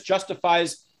most, it just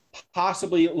justifies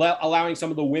possibly allowing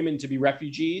some of the women to be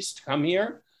refugees to come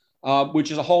here, which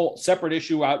is a whole separate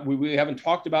issue we haven't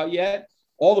talked about yet.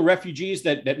 All the refugees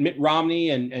that Mitt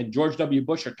Romney and George W.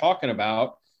 Bush are talking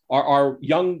about are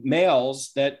young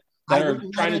males that are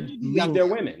trying to leave their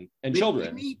women and children.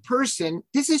 Any person,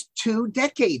 this is 2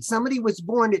 decades. Somebody was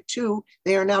born at 2.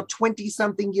 They are now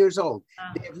 20-something years old.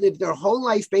 They've lived their whole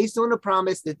life based on a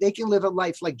promise that they can live a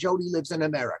life like Jody lives in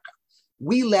America.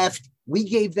 We left. We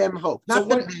gave them hope. Not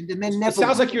the men never. It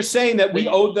sounds like you're saying that we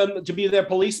owed them to be their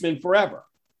policemen forever.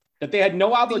 That they had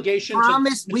no obligation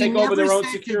to take over their own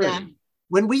security.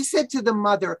 When we said to the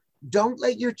mother, don't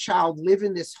let your child live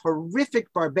in this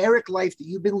horrific, barbaric life that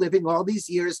you've been living all these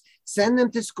years. Send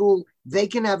them to school. They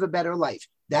can have a better life.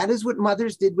 That is what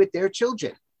mothers did with their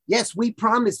children. Yes, we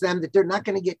promised them that they're not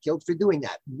going to get killed for doing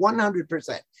that.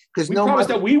 100%. Because we promised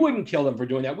that we wouldn't kill them for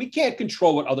doing that. We can't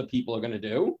control what other people are going to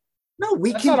do. No,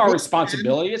 that's not our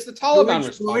responsibility. It's the Taliban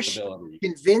responsibility.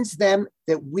 Convince them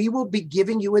that we will be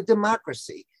giving you a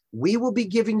democracy. We will be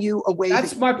giving you a way.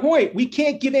 That's my point. We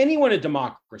can't give anyone a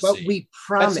democracy. But we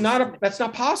promised. That's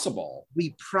not possible.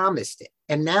 We promised it,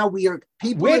 and now we are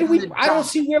people. Where do we? I don't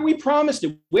see where we promised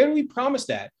it. Where do we promise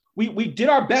that? We did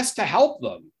our best to help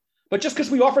them, but just because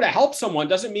we offer to help someone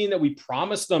doesn't mean that we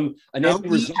promised them an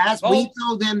end result. We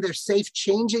told them they're safe,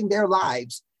 changing their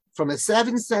lives from a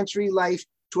 7th century life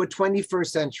to a 21st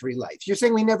century life. You're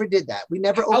saying we never did that. We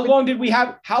never. How long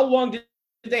did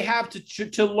they have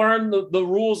to learn the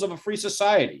rules of a free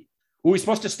society? Were we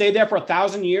supposed to stay there for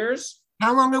 1,000 years?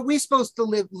 How long are we supposed to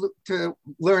live to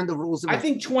learn the rules? I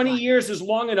think 20 years is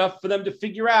long enough for them to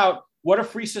figure out what a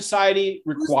free society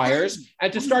requires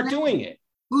and to start doing it.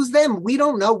 Who's them? We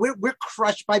don't know. We're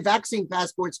crushed by vaccine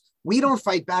passports. We don't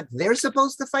fight back. They're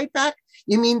supposed to fight back?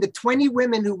 You mean the 20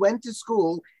 women who went to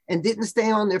school and didn't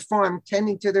stay on their farm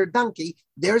tending to their donkey,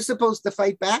 they're supposed to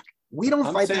fight back? We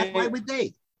don't fight back. Why would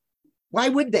they? Why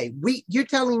would they? You're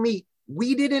telling me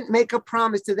we didn't make a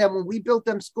promise to them when we built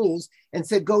them schools and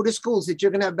said, go to schools that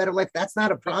you're going to have a better life. That's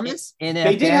not a promise.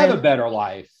 They did have a better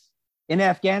life. In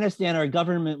Afghanistan, our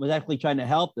government was actually trying to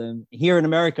help them. Here in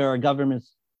America, our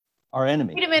government's our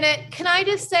enemy. Wait a minute. Can I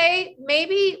just say,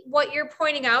 maybe what you're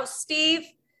pointing out, Steve,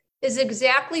 is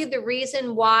exactly the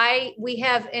reason why we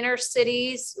have inner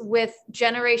cities with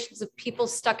generations of people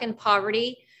stuck in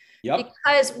poverty. Yep.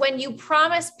 Because when you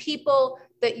promise people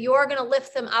that you're going to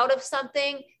lift them out of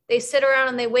something, they sit around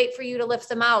and they wait for you to lift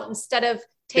them out instead of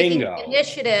taking the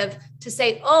initiative to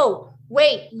say, oh,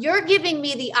 wait, you're giving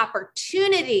me the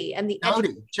opportunity and the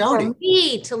education for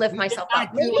me to lift myself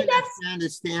up.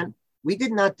 We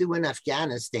did not do in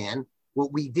Afghanistan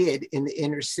what we did in the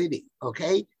inner city,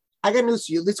 okay? I got news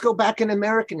for you. Let's go back in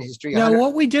American history. No,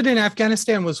 what we did in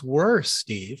Afghanistan was worse,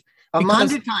 Steve.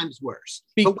 100 times worse.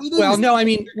 Well, no, I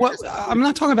mean, I'm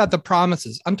not talking about the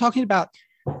promises. I'm talking about,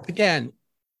 again,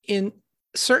 in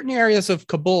certain areas of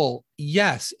Kabul,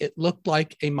 yes, it looked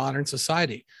like a modern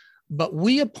society, but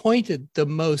we appointed the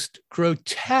most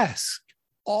grotesque,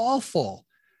 awful,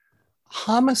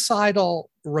 homicidal,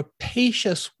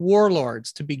 rapacious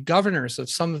warlords to be governors of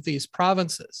some of these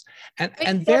provinces.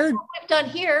 And they're what we've done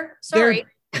here. Sorry.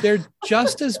 They're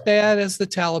just as bad as the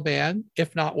Taliban,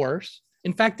 if not worse.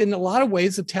 In fact, in a lot of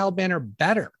ways, the Taliban are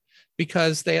better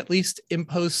because they at least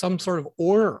impose some sort of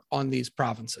order on these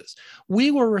provinces.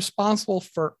 We were responsible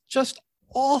for just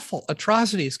awful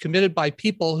atrocities committed by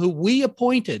people who we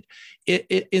appointed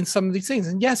in some of these things.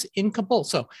 And yes, in Kabul.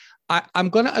 So I'm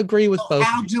going to agree with both.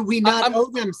 How do we not owe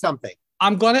them something?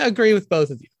 I'm going to agree with both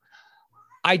of you.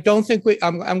 I don't think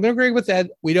I'm going to agree with Ed.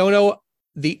 We don't owe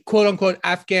the quote unquote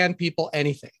Afghan people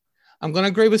anything. I'm going to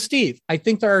agree with Steve. I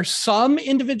think there are some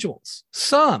individuals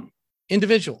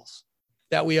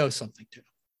that we owe something to,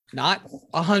 not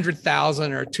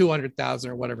 100,000 or 200,000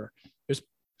 or whatever.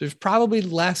 There's probably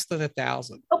less than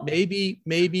 1,000, maybe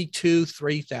 2,000,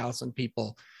 3,000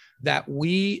 people that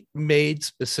we made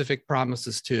specific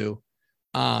promises to.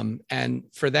 And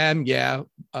for them,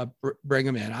 bring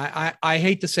them in. I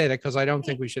hate to say that because I don't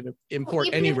think we should import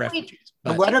any refugees.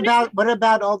 But what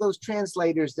about all those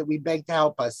translators that we begged to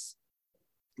help us?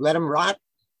 Let them rot?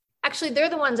 Actually, they're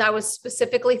the ones I was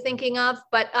specifically thinking of.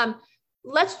 But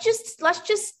let's just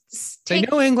they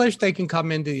know English. They can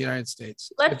come into the United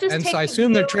States. And so I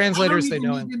assume they're translators. They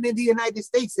know them in the United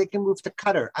States. They can move to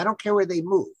Qatar. I don't care where they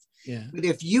move. Yeah. But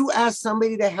if you ask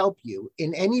somebody to help you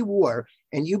in any war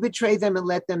and you betray them and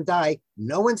let them die,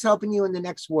 no one's helping you in the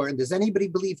next war. And does anybody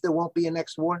believe there won't be a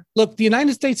next war? Look, the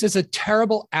United States is a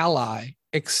terrible ally,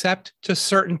 except to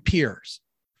certain peers.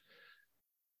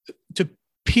 To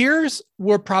peers,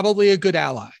 we're probably a good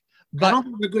ally. But I don't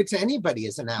think we're good to anybody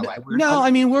as an ally.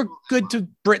 We're good to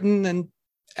Britain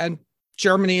and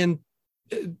Germany and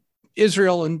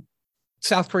Israel and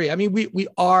South Korea. I mean, we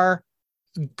are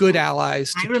good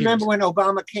allies. I remember when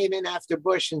Obama came in after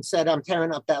Bush and said, I'm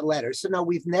tearing up that letter. So no,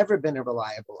 we've never been a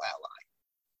reliable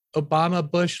ally.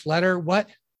 Obama, Bush letter, what?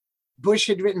 Bush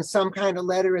had written some kind of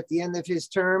letter at the end of his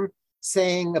term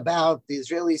saying about the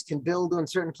Israelis can build on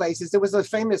certain places. There was a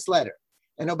famous letter.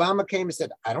 And Obama came and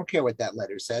said, I don't care what that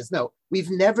letter says. No, we've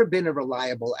never been a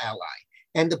reliable ally.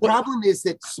 And the problem is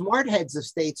that smart heads of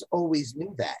states always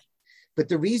knew that. But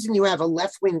the reason you have a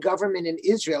left-wing government in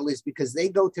Israel is because they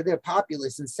go to their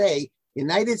populace and say,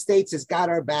 United States has got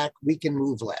our back, we can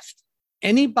move left.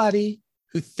 Anybody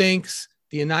who thinks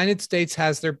the United States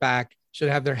has their back should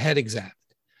have their head examined.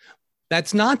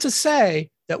 That's not to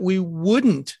say that we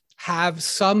wouldn't have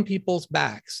some people's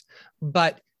backs,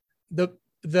 but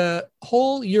the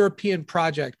whole European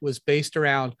project was based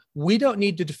around, we don't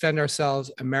need to defend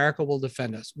ourselves, America will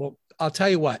defend us. Well, I'll tell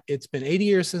you what, it's been 80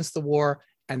 years since the war,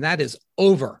 and that is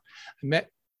over. The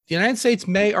United States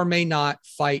may or may not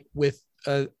fight with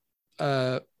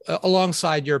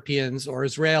alongside Europeans or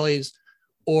Israelis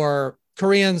or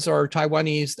Koreans or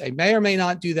Taiwanese. They may or may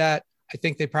not do that. I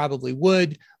think they probably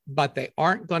would, but they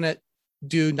aren't going to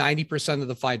do 90% of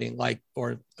the fighting,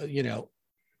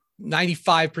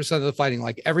 95% of the fighting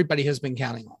like everybody has been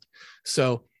counting on.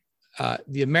 So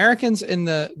the Americans in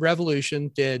the revolution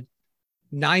did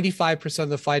 95% of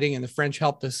the fighting, and the French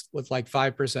helped us with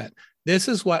 5%. This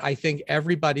is what I think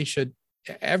everybody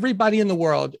in the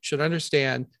world should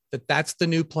understand, that that's the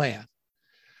new plan.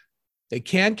 They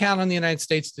can't count on the United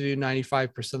States to do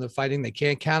 95% of the fighting. They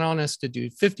can't count on us to do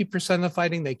 50% of the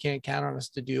fighting. They can't count on us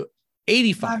to do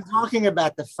 85%. I'm talking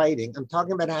about the fighting. I'm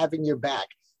talking about having your back.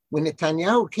 When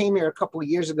Netanyahu came here a couple of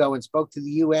years ago and spoke to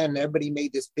the UN, everybody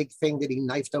made this big thing that he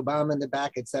knifed Obama in the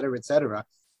back, et cetera, et cetera.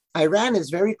 Iran is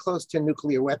very close to a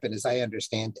nuclear weapon, as I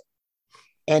understand it.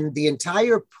 And the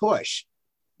entire push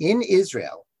in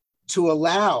Israel to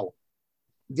allow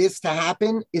this to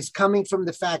happen is coming from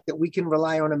the fact that we can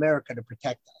rely on America to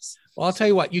protect us. Well, I'll tell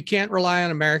you what, you can't rely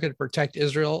on America to protect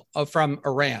Israel from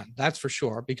Iran. That's for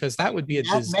sure, because that would be a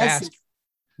disaster.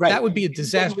 Right. That would be a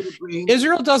disaster.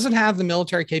 Israel doesn't have the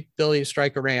military capability to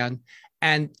strike Iran,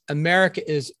 and America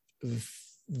is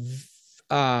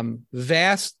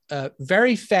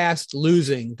very fast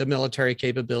losing the military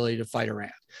capability to fight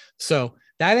Iran. So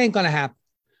that ain't going to happen.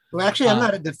 Well, actually, I'm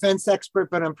not a defense expert,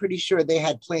 but I'm pretty sure they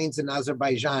had planes in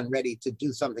Azerbaijan ready to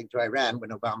do something to Iran when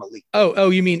Obama leaked. Oh,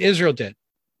 you mean Israel did?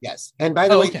 Yes. And by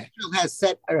the way, okay. Israel has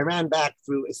set Iran back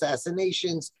through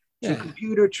assassinations, through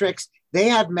computer tricks. They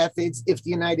have methods. If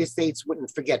the United States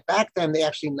wouldn't forget back then, they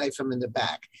actually knife them in the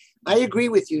back. I agree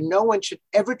with you. No one should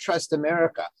ever trust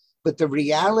America. But the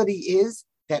reality is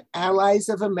that allies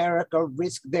of America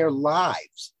risk their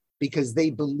lives because they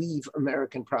believe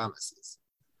American promises.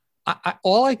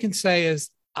 All I can say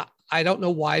is I don't know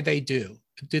why they do.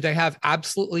 Do they have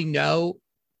absolutely no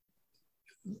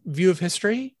view of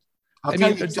history? I'll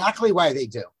tell you exactly why they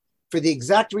do. For the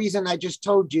exact reason I just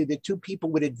told you, that two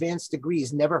people with advanced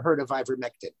degrees never heard of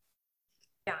ivermectin.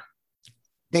 Yeah.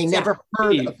 They never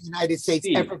heard of the United States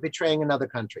ever betraying another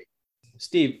country.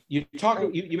 Steve, you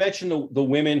mentioned the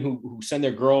women who send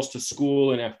their girls to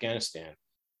school in Afghanistan.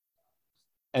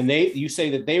 And you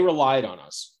say that they relied on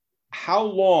us. How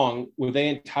long were they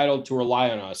entitled to rely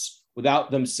on us without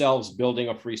themselves building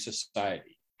a free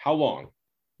society? How long?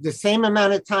 The same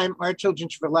amount of time our children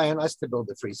should rely on us to build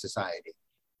a free society.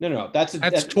 No,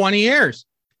 that's 20 years.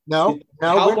 No.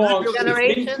 How long?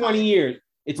 It's been 20 years.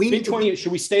 It's been 20 years.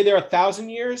 Should we stay there 1,000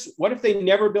 years? What if they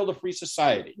never build a free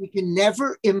society? We can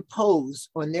never impose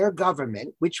on their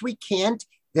government, which we can't.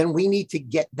 Then we need to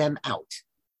get them out.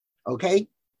 Okay?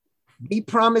 We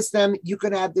promised them you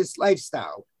could have this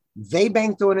lifestyle. They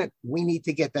banked on it. We need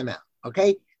to get them out.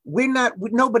 Okay?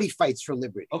 Nobody fights for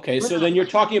liberty. Okay, so then you're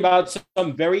talking about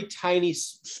some very tiny,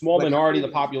 small minority of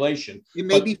the population. It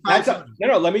may be 500.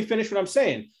 No, let me finish what I'm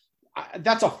saying.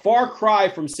 That's a far cry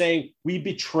from saying we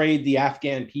betrayed the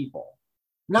Afghan people.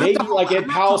 Maybe, like Ed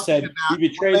Powell said, we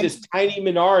betrayed this tiny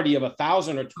minority of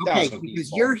 1,000 or 2,000 people.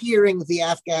 Because you're hearing the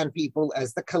Afghan people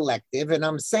as the collective, and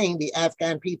I'm saying the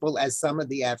Afghan people as some of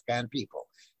the Afghan people.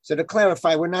 So to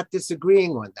clarify, we're not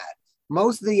disagreeing on that.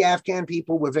 Most of the Afghan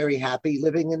people were very happy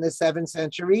living in the 7th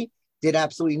century, did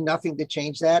absolutely nothing to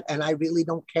change that. And I really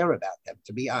don't care about them,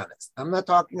 to be honest. I'm not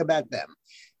talking about them,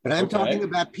 but I'm talking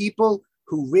about people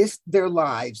who risked their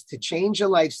lives to change a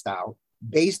lifestyle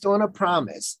based on a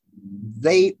promise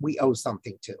we owe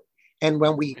something to. And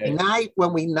when we knife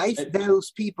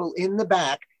those people in the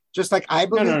back, just like I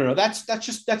believe. No.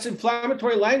 That's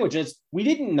inflammatory language. We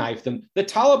didn't knife them. The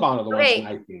Taliban are the ones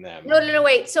knifing them. No,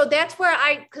 wait. So that's where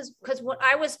because what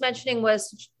I was mentioning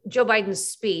was Joe Biden's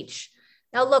speech.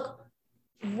 Now, look,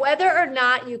 whether or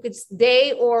not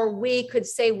they or we could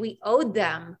say we owed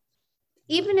them,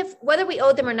 whether we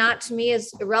owed them or not, to me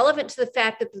is irrelevant to the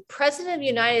fact that the president of the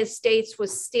United States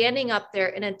was standing up there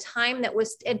in a time that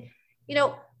was, and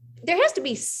there has to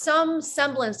be some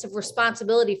semblance of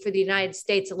responsibility for the United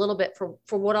States a little bit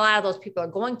for what a lot of those people are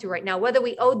going through right now, whether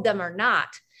we owed them or not.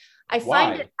 I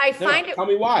find it. Tell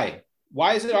me why.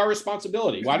 Why is it our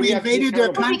responsibility? Why do we invaded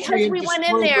their country? Because we went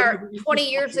in there 20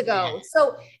 years ago.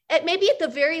 So maybe at the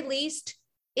very least,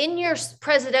 in your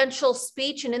presidential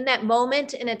speech and in that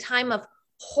moment, in a time of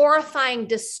horrifying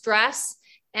distress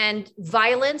and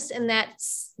violence in that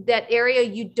area,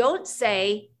 you don't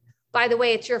say, by the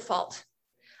way, it's your fault.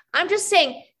 I'm just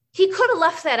saying he could have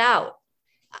left that out.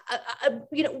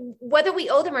 Whether we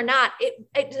owe them or not,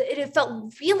 it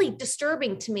felt really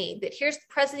disturbing to me that here's the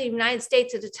president of the United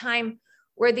States at a time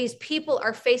where these people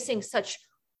are facing such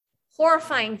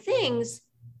horrifying things,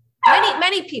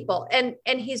 many people, and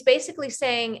he's basically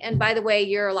saying, and by the way,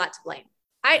 you're a lot to blame.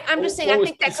 I'm just saying, I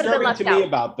think that could have been left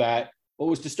out. What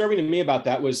was disturbing to me about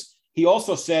that was he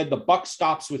also said the buck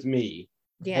stops with me,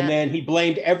 and then he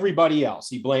blamed everybody else.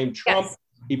 He blamed Trump. Yes.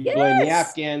 He blamed the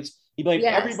Afghans. He blamed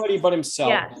everybody but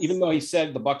himself, even though he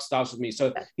said the buck stops with me.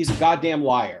 So he's a goddamn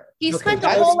liar. He spent a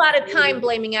whole lot of time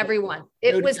blaming everyone.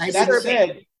 It was disturbing. That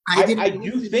said, I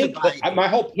do think that my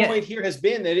whole point here has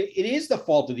been that it is the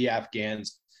fault of the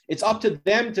Afghans. It's up to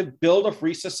them to build a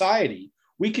free society.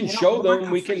 We can show them,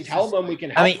 we can tell them, we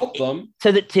can help them.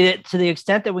 To the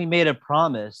extent that we made a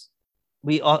promise,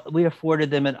 we afforded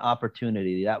them an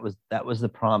opportunity. That was the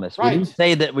promise. Right. We didn't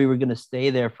say that we were going to stay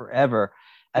there forever.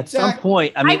 At some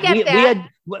point, I mean,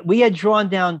 we had drawn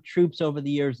down troops over the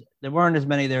years. There weren't as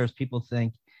many there as people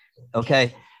think.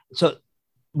 Okay, so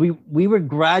we were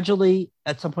gradually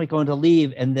at some point going to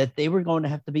leave, and that they were going to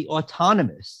have to be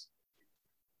autonomous.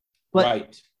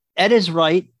 But Ed is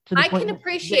right. To the I point can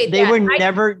appreciate they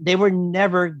that. They were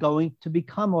never going to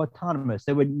become autonomous.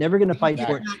 They were never going to fight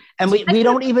for it. And we I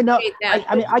don't even know. appreciate that.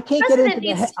 I mean, I can't get into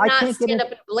the head. I can't get stand up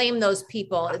and blame those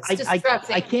people. It's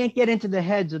distressing. I can't get into the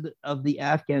heads of the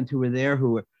Afghans who were there,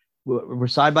 who were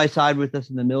side by side with us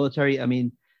in the military. I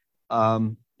mean,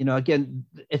 you know, again,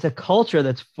 it's a culture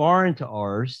that's foreign to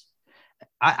ours.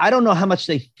 I don't know how much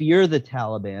they fear the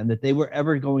Taliban, that they were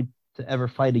ever going to ever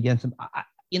fight against them.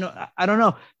 You know, I don't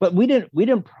know, but we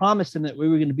didn't promise them that we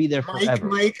were going to be there forever.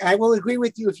 Mike, I will agree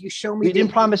with you if you show me. We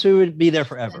didn't promise we would be there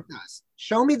forever.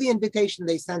 Show me the invitation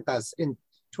they sent us in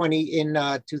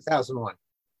 2001.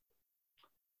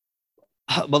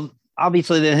 Well,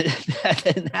 obviously that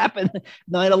didn't happen.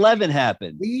 9/11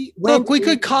 happened. We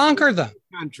could conquer them.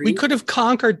 We could have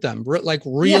conquered them, like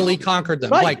really conquered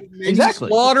them, right. like exactly.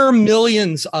 Slaughter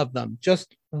millions of them,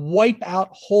 just wipe out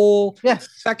whole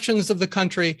sections of the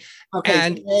country. Okay,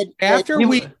 and after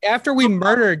we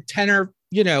murdered 10 or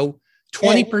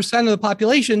 20% of the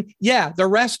population, the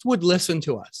rest would listen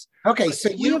to us. Okay, so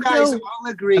you guys all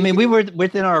agree. I mean, we were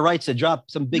within our rights to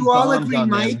drop some big bombs. You all agree,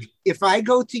 Mike, if I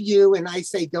go to you and I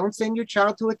say, don't send your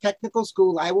child to a technical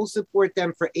school, I will support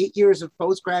them for 8 years of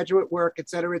postgraduate work, et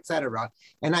cetera,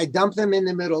 and I dump them in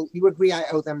the middle, you agree I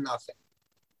owe them nothing?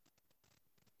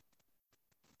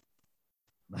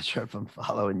 I'm not sure if I'm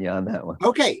following you on that one.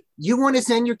 Okay, you want to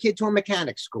send your kid to a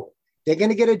mechanic school. They're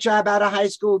going to get a job out of high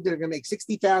school. They're going to make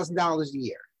 $60,000 a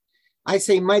year. I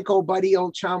say, Mike, old buddy,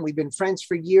 old chum, we've been friends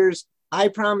for years. I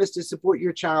promise to support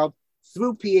your child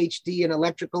through PhD in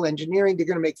electrical engineering. They're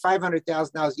going to make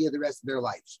 $500,000 a year the rest of their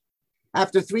life.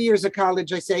 After 3 years of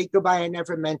college, I say, goodbye, I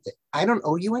never meant it. I don't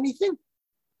owe you anything.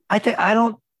 I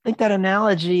don't think that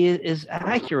analogy is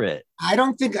accurate. I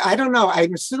don't know.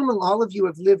 I'm assuming all of you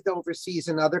have lived overseas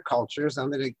in other cultures.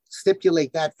 I'm going to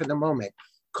stipulate that for the moment.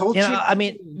 Culture, I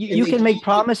mean, you can make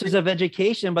promises of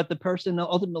education, but the person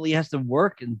ultimately has to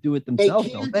work and do it themselves.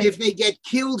 If they get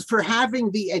killed for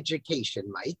having the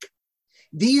education, Mike,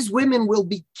 these women will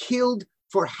be killed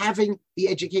for having the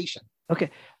education. Okay,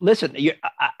 listen,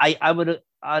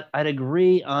 I'd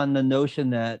agree on the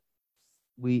notion that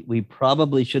we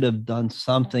probably should have done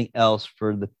something else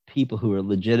for the people who are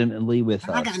legitimately with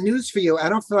us. I got news for you. I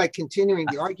don't feel like continuing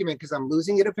the argument because I'm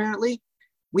losing it apparently.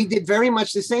 We did very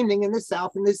much the same thing in the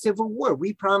South in the Civil War.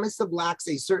 We promised the blacks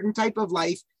a certain type of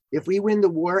life if we win the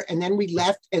war, and then we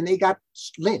left and they got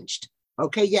lynched.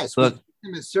 Okay, yes, we gave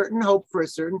them a certain hope for a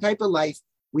certain type of life.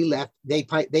 We left, they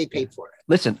paid for it.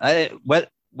 Listen,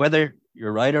 whether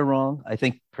you're right or wrong, I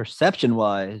think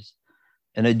perception-wise,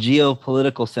 in a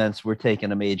geopolitical sense, we're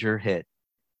taking a major hit.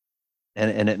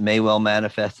 And it may well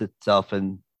manifest itself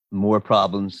in more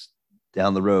problems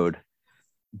down the road.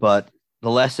 But the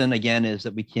lesson, again, is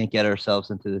that we can't get ourselves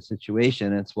into this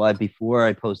situation. It's why before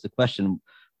I posed the question,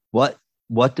 what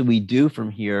do we do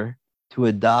from here to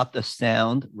adopt a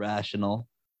sound, rational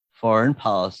foreign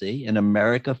policy, an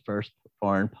America first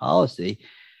foreign policy?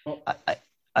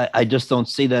 I just don't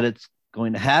see that it's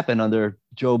going to happen under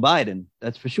Joe Biden.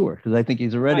 That's for sure, because I think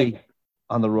he's already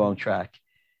on the wrong track.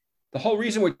 The whole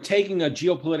reason we're taking a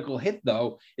geopolitical hit,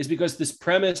 though, is because this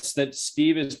premise that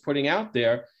Steve is putting out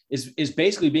there is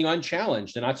basically being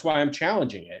unchallenged. And that's why I'm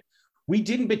challenging it. We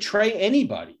didn't betray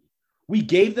anybody. We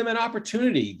gave them an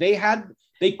opportunity. They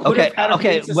could have had a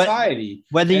great society.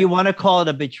 Whether you want to call it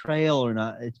a betrayal or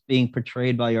not, it's being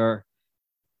portrayed by our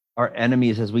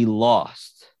enemies as we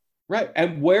lost. Right.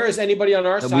 And where is anybody on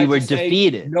our side? We were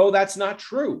defeated. No, that's not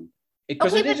true.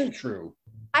 Because it isn't true.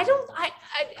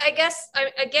 I guess,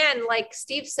 again, like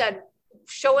Steve said,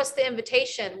 show us the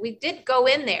invitation. We did go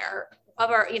in there.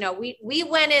 We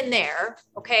went in there,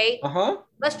 okay?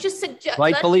 Let's just suggest.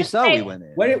 Rightfully so, we went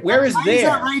in. Where is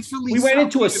there? We went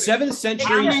into a 7th century.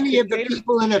 How many of the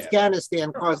people in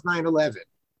Afghanistan caused 9/11?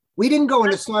 We didn't go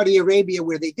into Saudi Arabia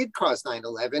where they did cause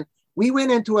 9/11. We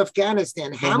went into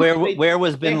Afghanistan. Where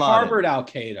was Bin Laden? They harbored Al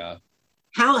Qaeda.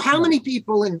 How many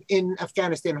people in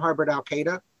Afghanistan harbored Al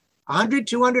Qaeda? 100,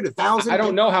 200, 1,000? I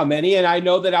don't know how many. And I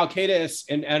know that Al Qaeda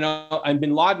and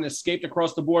Bin Laden escaped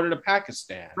across the border to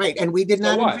Pakistan. Right. And we did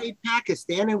not invade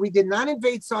Pakistan, and we did not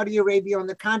invade Saudi Arabia. On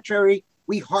the contrary,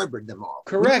 we harbored them all.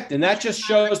 Correct. And that just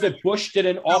shows that Bush did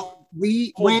an awful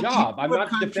job. I'm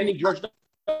not defending George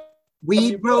W.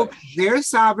 We broke their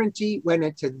sovereignty, went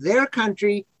into their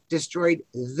country, destroyed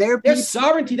their people. Their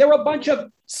sovereignty. They were a bunch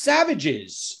of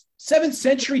savages. 7th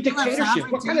century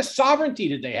dictatorship. What kind of sovereignty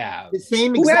did they have? The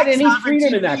same Who exact had any sovereignty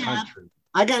freedom in that country?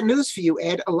 I got news for you,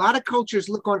 Ed. A lot of cultures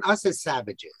look on us as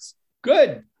savages.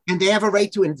 Good. And they have a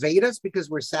right to invade us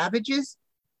because we're savages?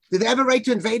 Do they have a right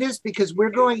to invade us because we're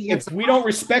going against? If we don't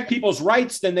respect people's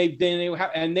rights, then they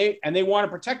want to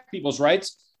protect people's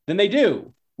rights, than they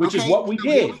do, which is what we so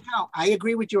did. Here we go. I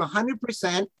agree with you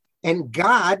 100%. And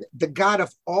God, the God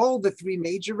of all the three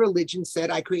major religions,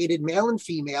 said, I created male and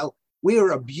female. We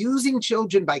are abusing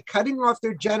children by cutting off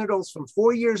their genitals from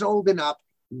 4 years old and up.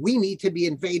 We need to be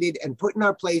invaded and put in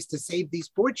our place to save these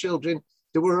poor children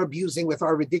that we're abusing with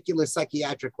our ridiculous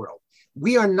psychiatric world.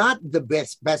 We are not the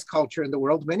best culture in the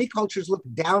world. Many cultures look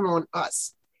down on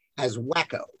us as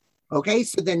wacko. Okay,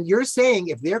 so then you're saying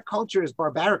if their culture is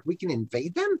barbaric, we can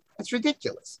invade them? That's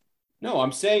ridiculous. No,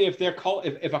 I'm saying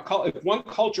if one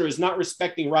culture is not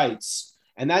respecting rights,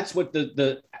 and that's what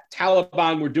the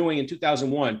Taliban were doing in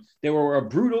 2001, they were a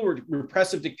brutal,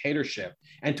 repressive dictatorship.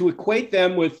 And to equate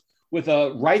them with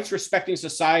a rights-respecting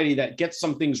society that gets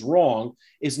some things wrong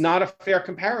is not a fair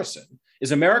comparison.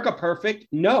 Is America perfect?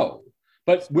 No.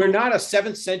 But we're not a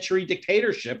 7th century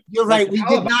dictatorship. You're right. We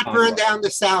did not burn were. down the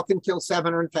South and kill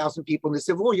 700,000 people in the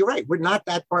Civil War. You're right. We're not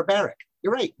that barbaric.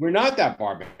 You're right. We're not that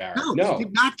barbaric. No. We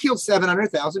did not kill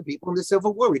 700,000 people in the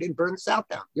Civil War. We didn't burn the South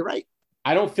down. You're right.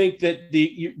 I don't think that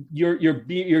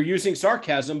you're using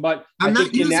sarcasm, but I'm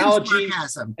not using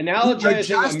sarcasm.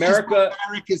 Analogizing America as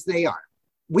barbaric as they are.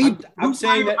 I'm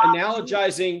saying that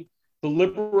analogizing the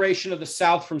liberation of the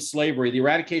South from slavery, the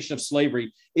eradication of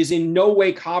slavery, is in no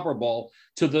way comparable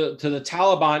to the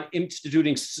Taliban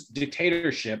instituting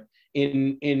dictatorship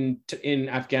in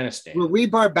Afghanistan. Were we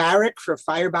barbaric for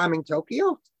firebombing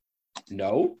Tokyo?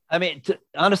 No. I mean,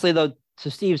 honestly, though,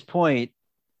 to Steve's point,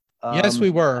 yes,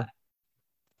 we were.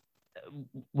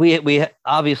 We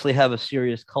obviously have a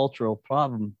serious cultural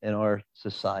problem in our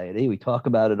society. We talk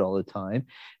about it all the time.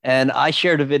 And I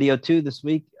shared a video too this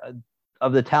week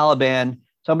of the Taliban.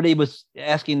 Somebody was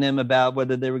asking them about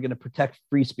whether they were going to protect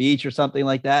free speech or something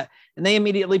like that. And they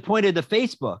immediately pointed to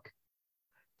Facebook.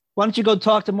 Why don't you go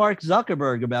talk to Mark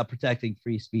Zuckerberg about protecting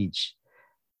free speech?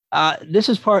 This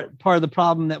is part of the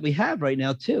problem that we have right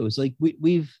now too. It's like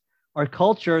our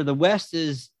culture, the West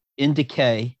is in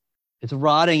decay. It's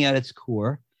rotting at its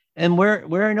core. And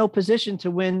we're in no position to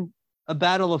win a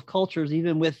battle of cultures,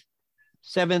 even with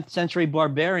 7th century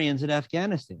barbarians in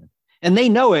Afghanistan. And they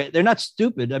know it. They're not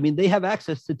stupid. I mean, they have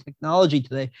access to technology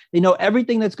today. They know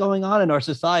everything that's going on in our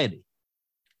society.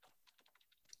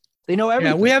 They know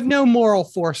everything. Yeah, we have no moral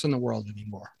force in the world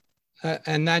anymore.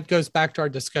 And that goes back to our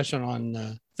discussion on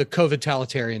the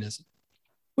COVID-talitarianism.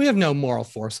 We have no moral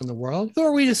force in the world. Who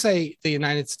are we to say the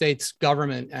United States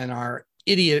government and our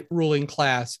idiot ruling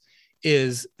class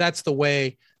that's the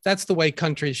way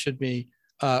countries should be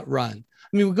run?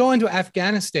 I mean, we go into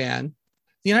Afghanistan.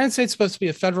 The United States is supposed to be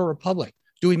a federal republic.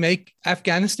 Do we make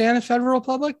Afghanistan a federal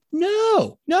republic?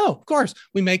 No, of course.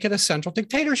 We make it a central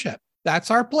dictatorship.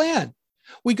 That's our plan.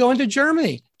 We go into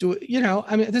Germany.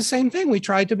 The same thing. We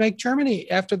tried to make Germany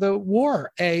after the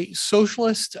war a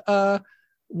socialist, kind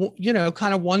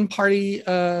of one-party,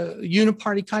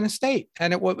 uniparty kind of state.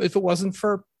 And if it wasn't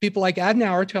for people like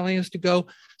Adenauer telling us to go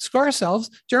screw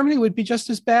ourselves, Germany would be just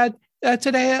as bad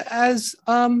today as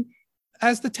the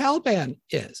Taliban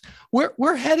is.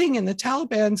 We're heading in the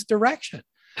Taliban's direction.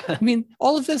 I mean,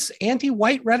 all of this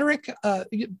anti-white rhetoric,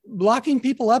 locking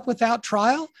people up without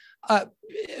trial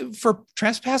for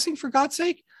trespassing, for God's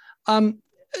sake.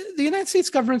 The United States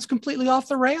government's completely off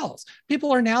the rails.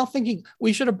 People are now thinking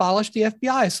we should abolish the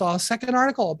FBI. I saw a second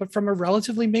article, but from a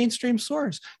relatively mainstream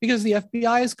source, because the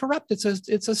FBI is corrupt. It's a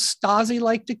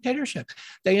Stasi-like dictatorship.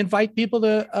 They invite people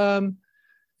to,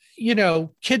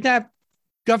 kidnap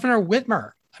Governor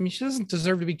Whitmer. I mean, she doesn't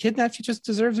deserve to be kidnapped. She just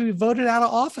deserves to be voted out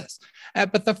of office.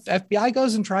 But the FBI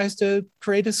goes and tries to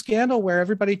create a scandal where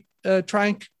everybody try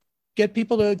and get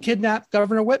people to kidnap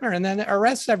Governor Whitmer and then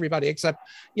arrest everybody except,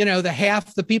 the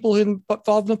half the people who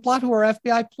involved in the plot who are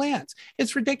FBI plants.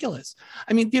 It's ridiculous.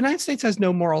 I mean, the United States has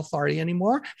no moral authority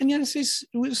anymore. And the United States,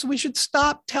 so we should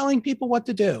stop telling people what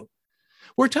to do.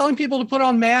 We're telling people to put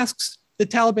on masks. The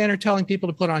Taliban are telling people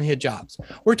to put on hijabs.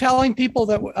 We're telling people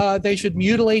that they should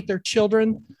mutilate their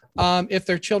children if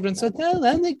their children said, "No,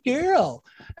 I'm the girl."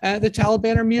 The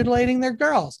Taliban are mutilating their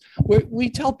girls.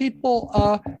 We tell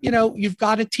people, you've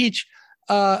got to teach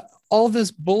all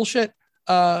this bullshit,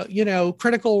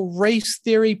 critical race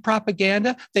theory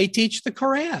propaganda. They teach the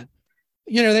Quran.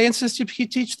 They insist you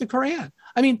teach the Quran.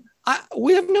 I mean,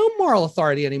 we have no moral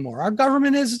authority anymore. Our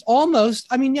government is almost,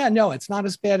 it's not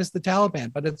as bad as the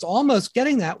Taliban, but it's almost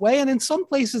getting that way. And in some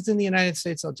places in the United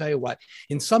States, I'll tell you what,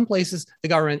 in some places, the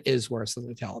government is worse than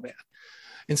the Taliban.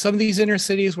 In some of these inner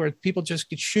cities where people just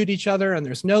could shoot each other and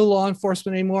there's no law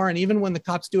enforcement anymore. And even when the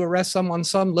cops do arrest someone,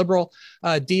 some liberal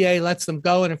DA lets them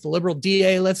go. And if the liberal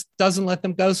DA doesn't let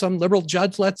them go, some liberal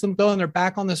judge lets them go and they're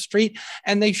back on the street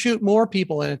and they shoot more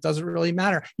people and it doesn't really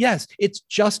matter. Yes, it's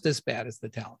just as bad as the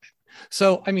Taliban.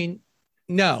 So,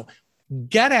 No,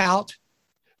 get out,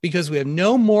 because we have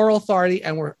no moral authority,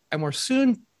 and we're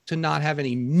soon to not have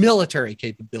any military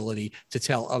capability to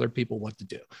tell other people what to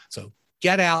do. So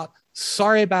get out.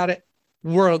 Sorry about it.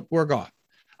 We're gone.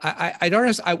 I don't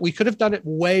understand. We could have done it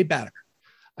way better.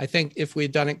 I think if we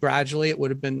had done it gradually, it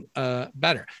would have been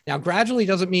better. Now, gradually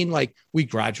doesn't mean like we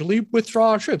gradually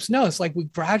withdraw our troops. No, it's like we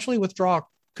gradually withdraw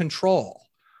control.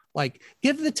 Like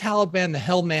give the Taliban the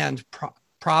Helmand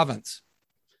province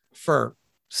for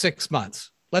 6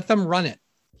 months. Let them run it.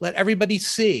 Let everybody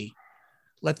see.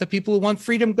 Let the people who want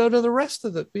freedom go to the rest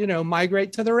of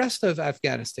migrate to the rest of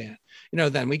Afghanistan.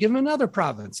 Then we give them another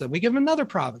province, and we give them another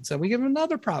province, and we give them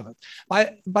another province.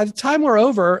 By the time we're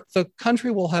over, the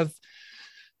country will have,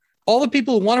 all the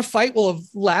people who want to fight will have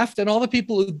left, and all the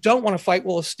people who don't want to fight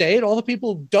will have stayed. All the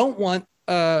people who don't want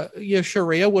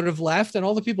Sharia would have left, and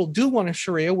all the people who do want a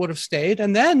Sharia would have stayed.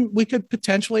 And then we could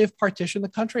potentially have partitioned the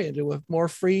country into a more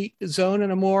free zone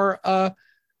and a more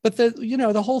but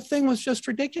the whole thing was just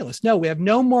ridiculous. No, we have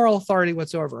no moral authority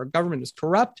whatsoever. Our government is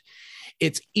corrupt.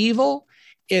 It's evil.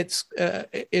 It's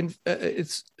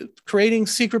creating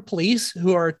secret police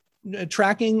who are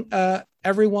tracking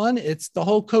everyone. It's the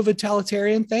whole COVID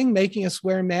totalitarian thing, making us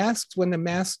wear masks when the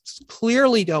masks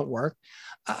clearly don't work.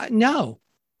 No,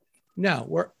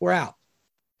 we're out.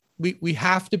 We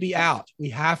have to be out. We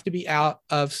have to be out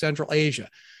of Central Asia.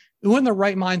 Who in the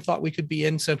right mind thought we could be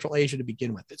in Central Asia to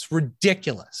begin with? It's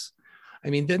ridiculous. I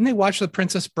mean, didn't they watch The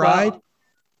Princess Bride? Well,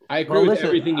 I agree with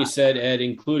everything you said, Ed,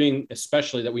 including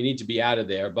especially that we need to be out of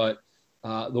there. But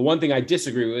the one thing I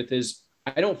disagree with is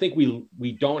I don't think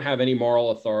we don't have any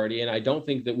moral authority, and I don't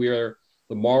think that we are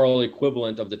the moral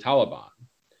equivalent of the Taliban.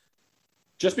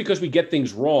 Just because we get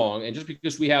things wrong, and just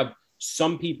because we have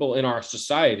some people in our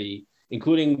society,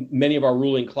 including many of our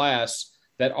ruling class,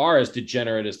 that are as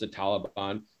degenerate as the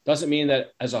Taliban, doesn't mean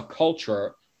that as a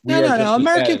culture, no.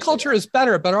 American culture is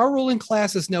better, but our ruling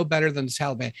class is no better than the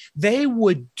Taliban. They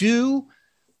would do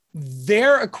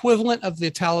their equivalent of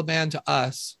the Taliban to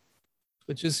us,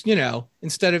 which is,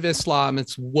 instead of Islam,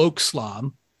 it's woke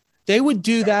Islam. They would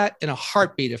do that in a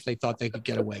heartbeat if they thought they could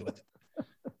get away with it.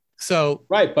 So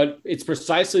right, but it's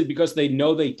precisely because they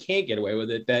know they can't get away with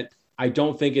it that I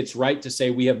don't think it's right to say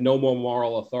we have no more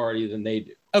moral authority than they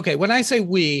do. Okay, when I say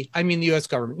we, I mean the U.S.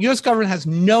 government. U.S. government has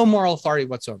no moral authority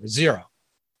whatsoever, zero.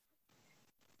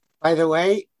 By the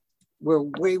way, we're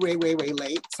way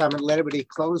late, so I'm going to let everybody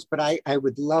close, but I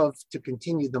would love to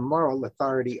continue the moral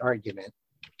authority argument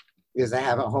because I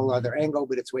have a whole other angle,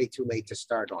 but it's way too late to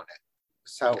start on it.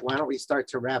 So why don't we start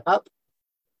to wrap up?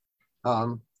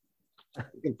 You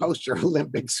can post your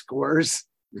Olympic scores.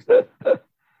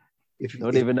 If you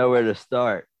don't even know where to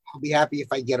start. I'll be happy if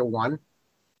I get a 1,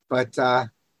 but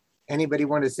anybody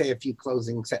want to say a few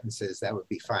closing sentences? That would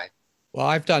be fine. Well,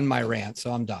 I've done my rant,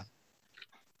 so I'm done.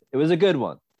 It was a good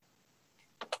one.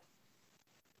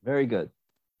 Very good.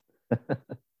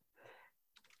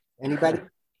 Anybody?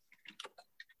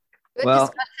 Good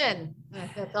discussion.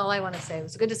 That's all I want to say. It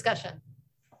was a good discussion.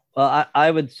 Well, I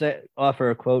would offer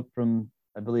a quote from,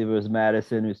 I believe it was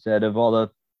Madison, who said, of all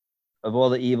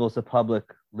the evils of public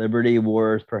liberty,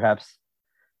 war is perhaps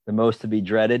the most to be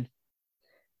dreaded.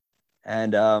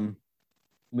 And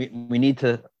we need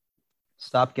to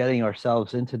stop getting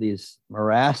ourselves into these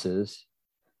morasses.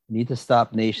 We need to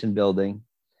stop nation building.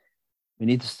 We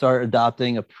need to start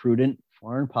adopting a prudent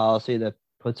foreign policy that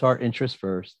puts our interests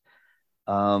first.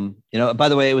 By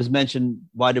the way, it was mentioned,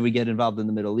 why did we get involved in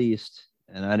the Middle East?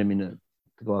 And I didn't mean to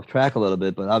go off track a little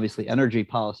bit, but obviously energy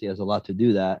policy has a lot to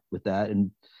do with that.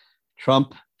 And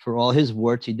Trump, for all his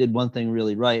warts, he did one thing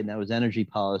really right, and that was energy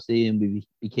policy. And we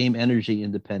became energy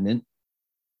independent.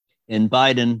 And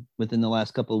Biden, within the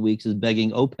last couple of weeks, is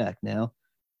begging OPEC now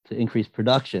to increase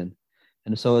production.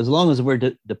 And so as long as we're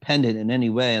dependent in any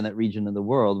way on that region of the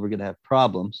world, we're going to have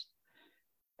problems.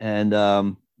 And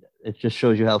it just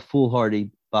shows you how foolhardy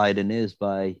Biden is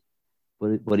by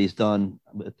what he's done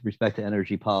with respect to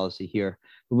energy policy here.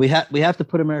 But we have to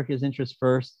put America's interests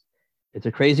first. It's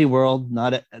a crazy world.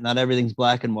 Not everything's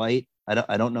black and white.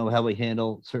 I don't know how we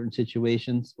handle certain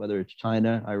situations, whether it's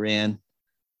China, Iran,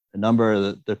 a number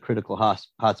of the critical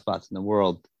hotspots in the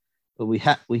world. But we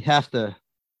have to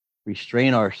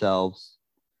restrain ourselves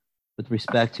with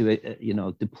respect to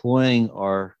deploying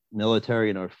our military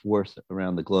and our force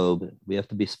around the globe. We have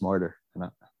to be smarter.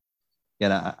 And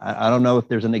I don't know if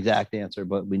there's an exact answer,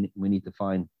 but we need to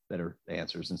find better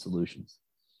answers and solutions.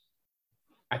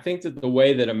 I think that the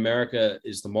way that America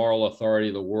is the moral authority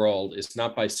of the world is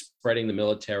not by spreading the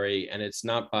military, and it's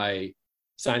not by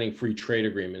signing free trade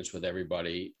agreements with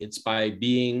everybody. It's by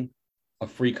being a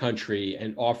free country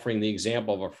and offering the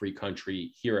example of a free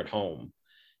country here at home.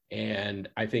 And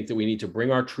I think that we need to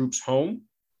bring our troops home.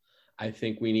 I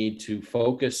think we need to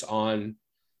focus on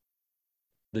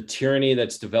the tyranny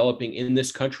that's developing in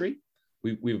this country.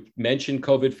 We've mentioned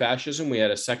COVID fascism. We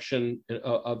had a section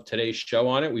of today's show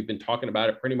on it. We've been talking about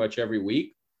it pretty much every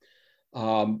week.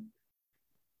 Ed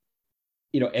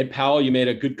Powell, you made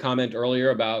a good comment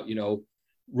earlier about,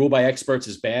 rule by experts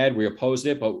is bad. We opposed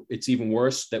it, but it's even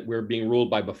worse that we're being ruled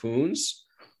by buffoons.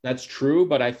 That's true.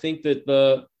 But I think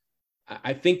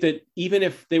that even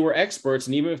if they were experts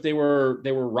and even if they were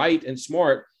right and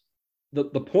smart, the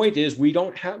point is we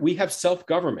have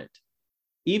self-government.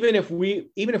 Even if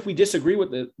we disagree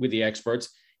with the experts,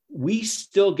 we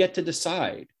still get to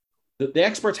decide. The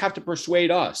experts have to persuade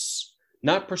us,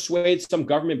 not persuade some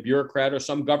government bureaucrat or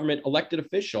some government elected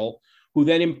official who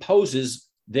then imposes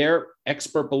their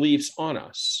expert beliefs on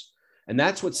us. And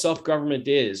that's what self-government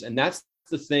is. And that's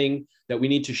the thing that we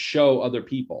need to show other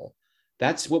people.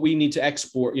 That's what we need to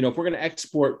export. If we're going to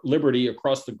export liberty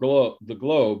across the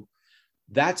globe,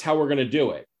 that's how we're going to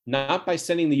do it. Not by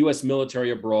sending the US military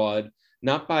abroad,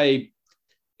 not by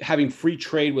having free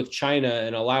trade with China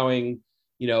and allowing,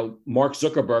 Mark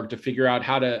Zuckerberg to figure out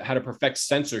how to perfect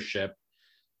censorship,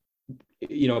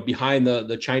 behind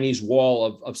the Chinese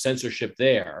wall of censorship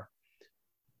there.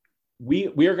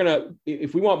 We are going to,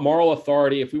 if we want moral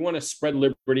authority, if we want to spread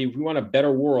liberty, if we want a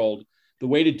better world, the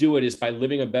way to do it is by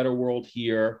living a better world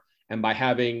here and by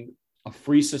having a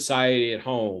free society at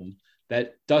home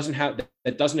that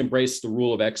doesn't embrace the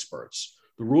rule of experts.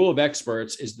 The rule of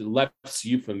experts is the left's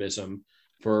euphemism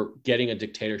for getting a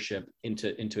dictatorship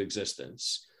into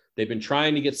existence. They've been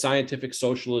trying to get scientific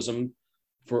socialism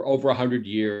for over 100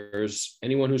 years.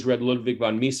 Anyone who's read Ludwig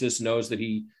von Mises knows that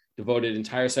he devoted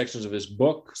entire sections of his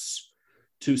books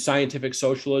to scientific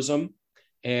socialism.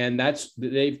 And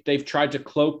they've tried to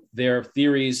cloak their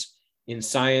theories in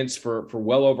science for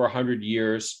well over 100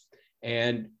 years.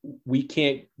 And we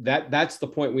can't, that's the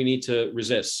point we need to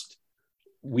resist.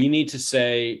 We need to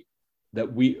say that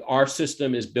our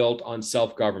system is built on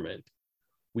self-government.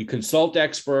 We consult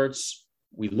experts,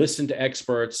 we listen to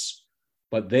experts,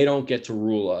 but they don't get to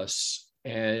rule us.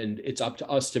 And it's up to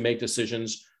us to make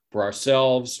decisions for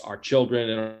ourselves, our children,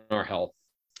 and our health.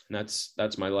 And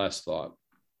that's my last thought.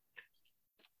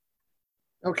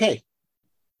 Okay.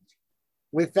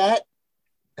 With that,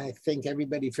 I thank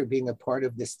everybody for being a part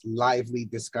of this lively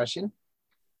discussion.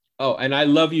 Oh, and I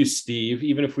love you, Steve,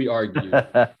 even if we argue.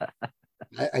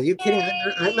 Are you kidding?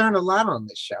 I learn a lot on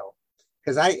this show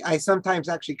because I sometimes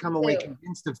actually come away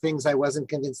convinced of things I wasn't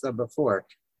convinced of before,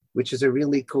 which is a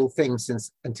really cool thing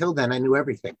since until then I knew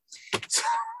everything.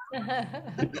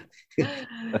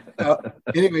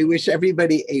 Anyway, wish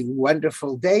everybody a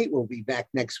wonderful day. We'll be back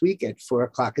next week at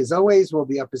 4:00 as always. We'll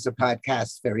be up as a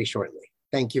podcast very shortly.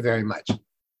 Thank you very much.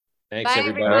 Thanks, Bye,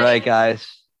 everybody. All right, guys.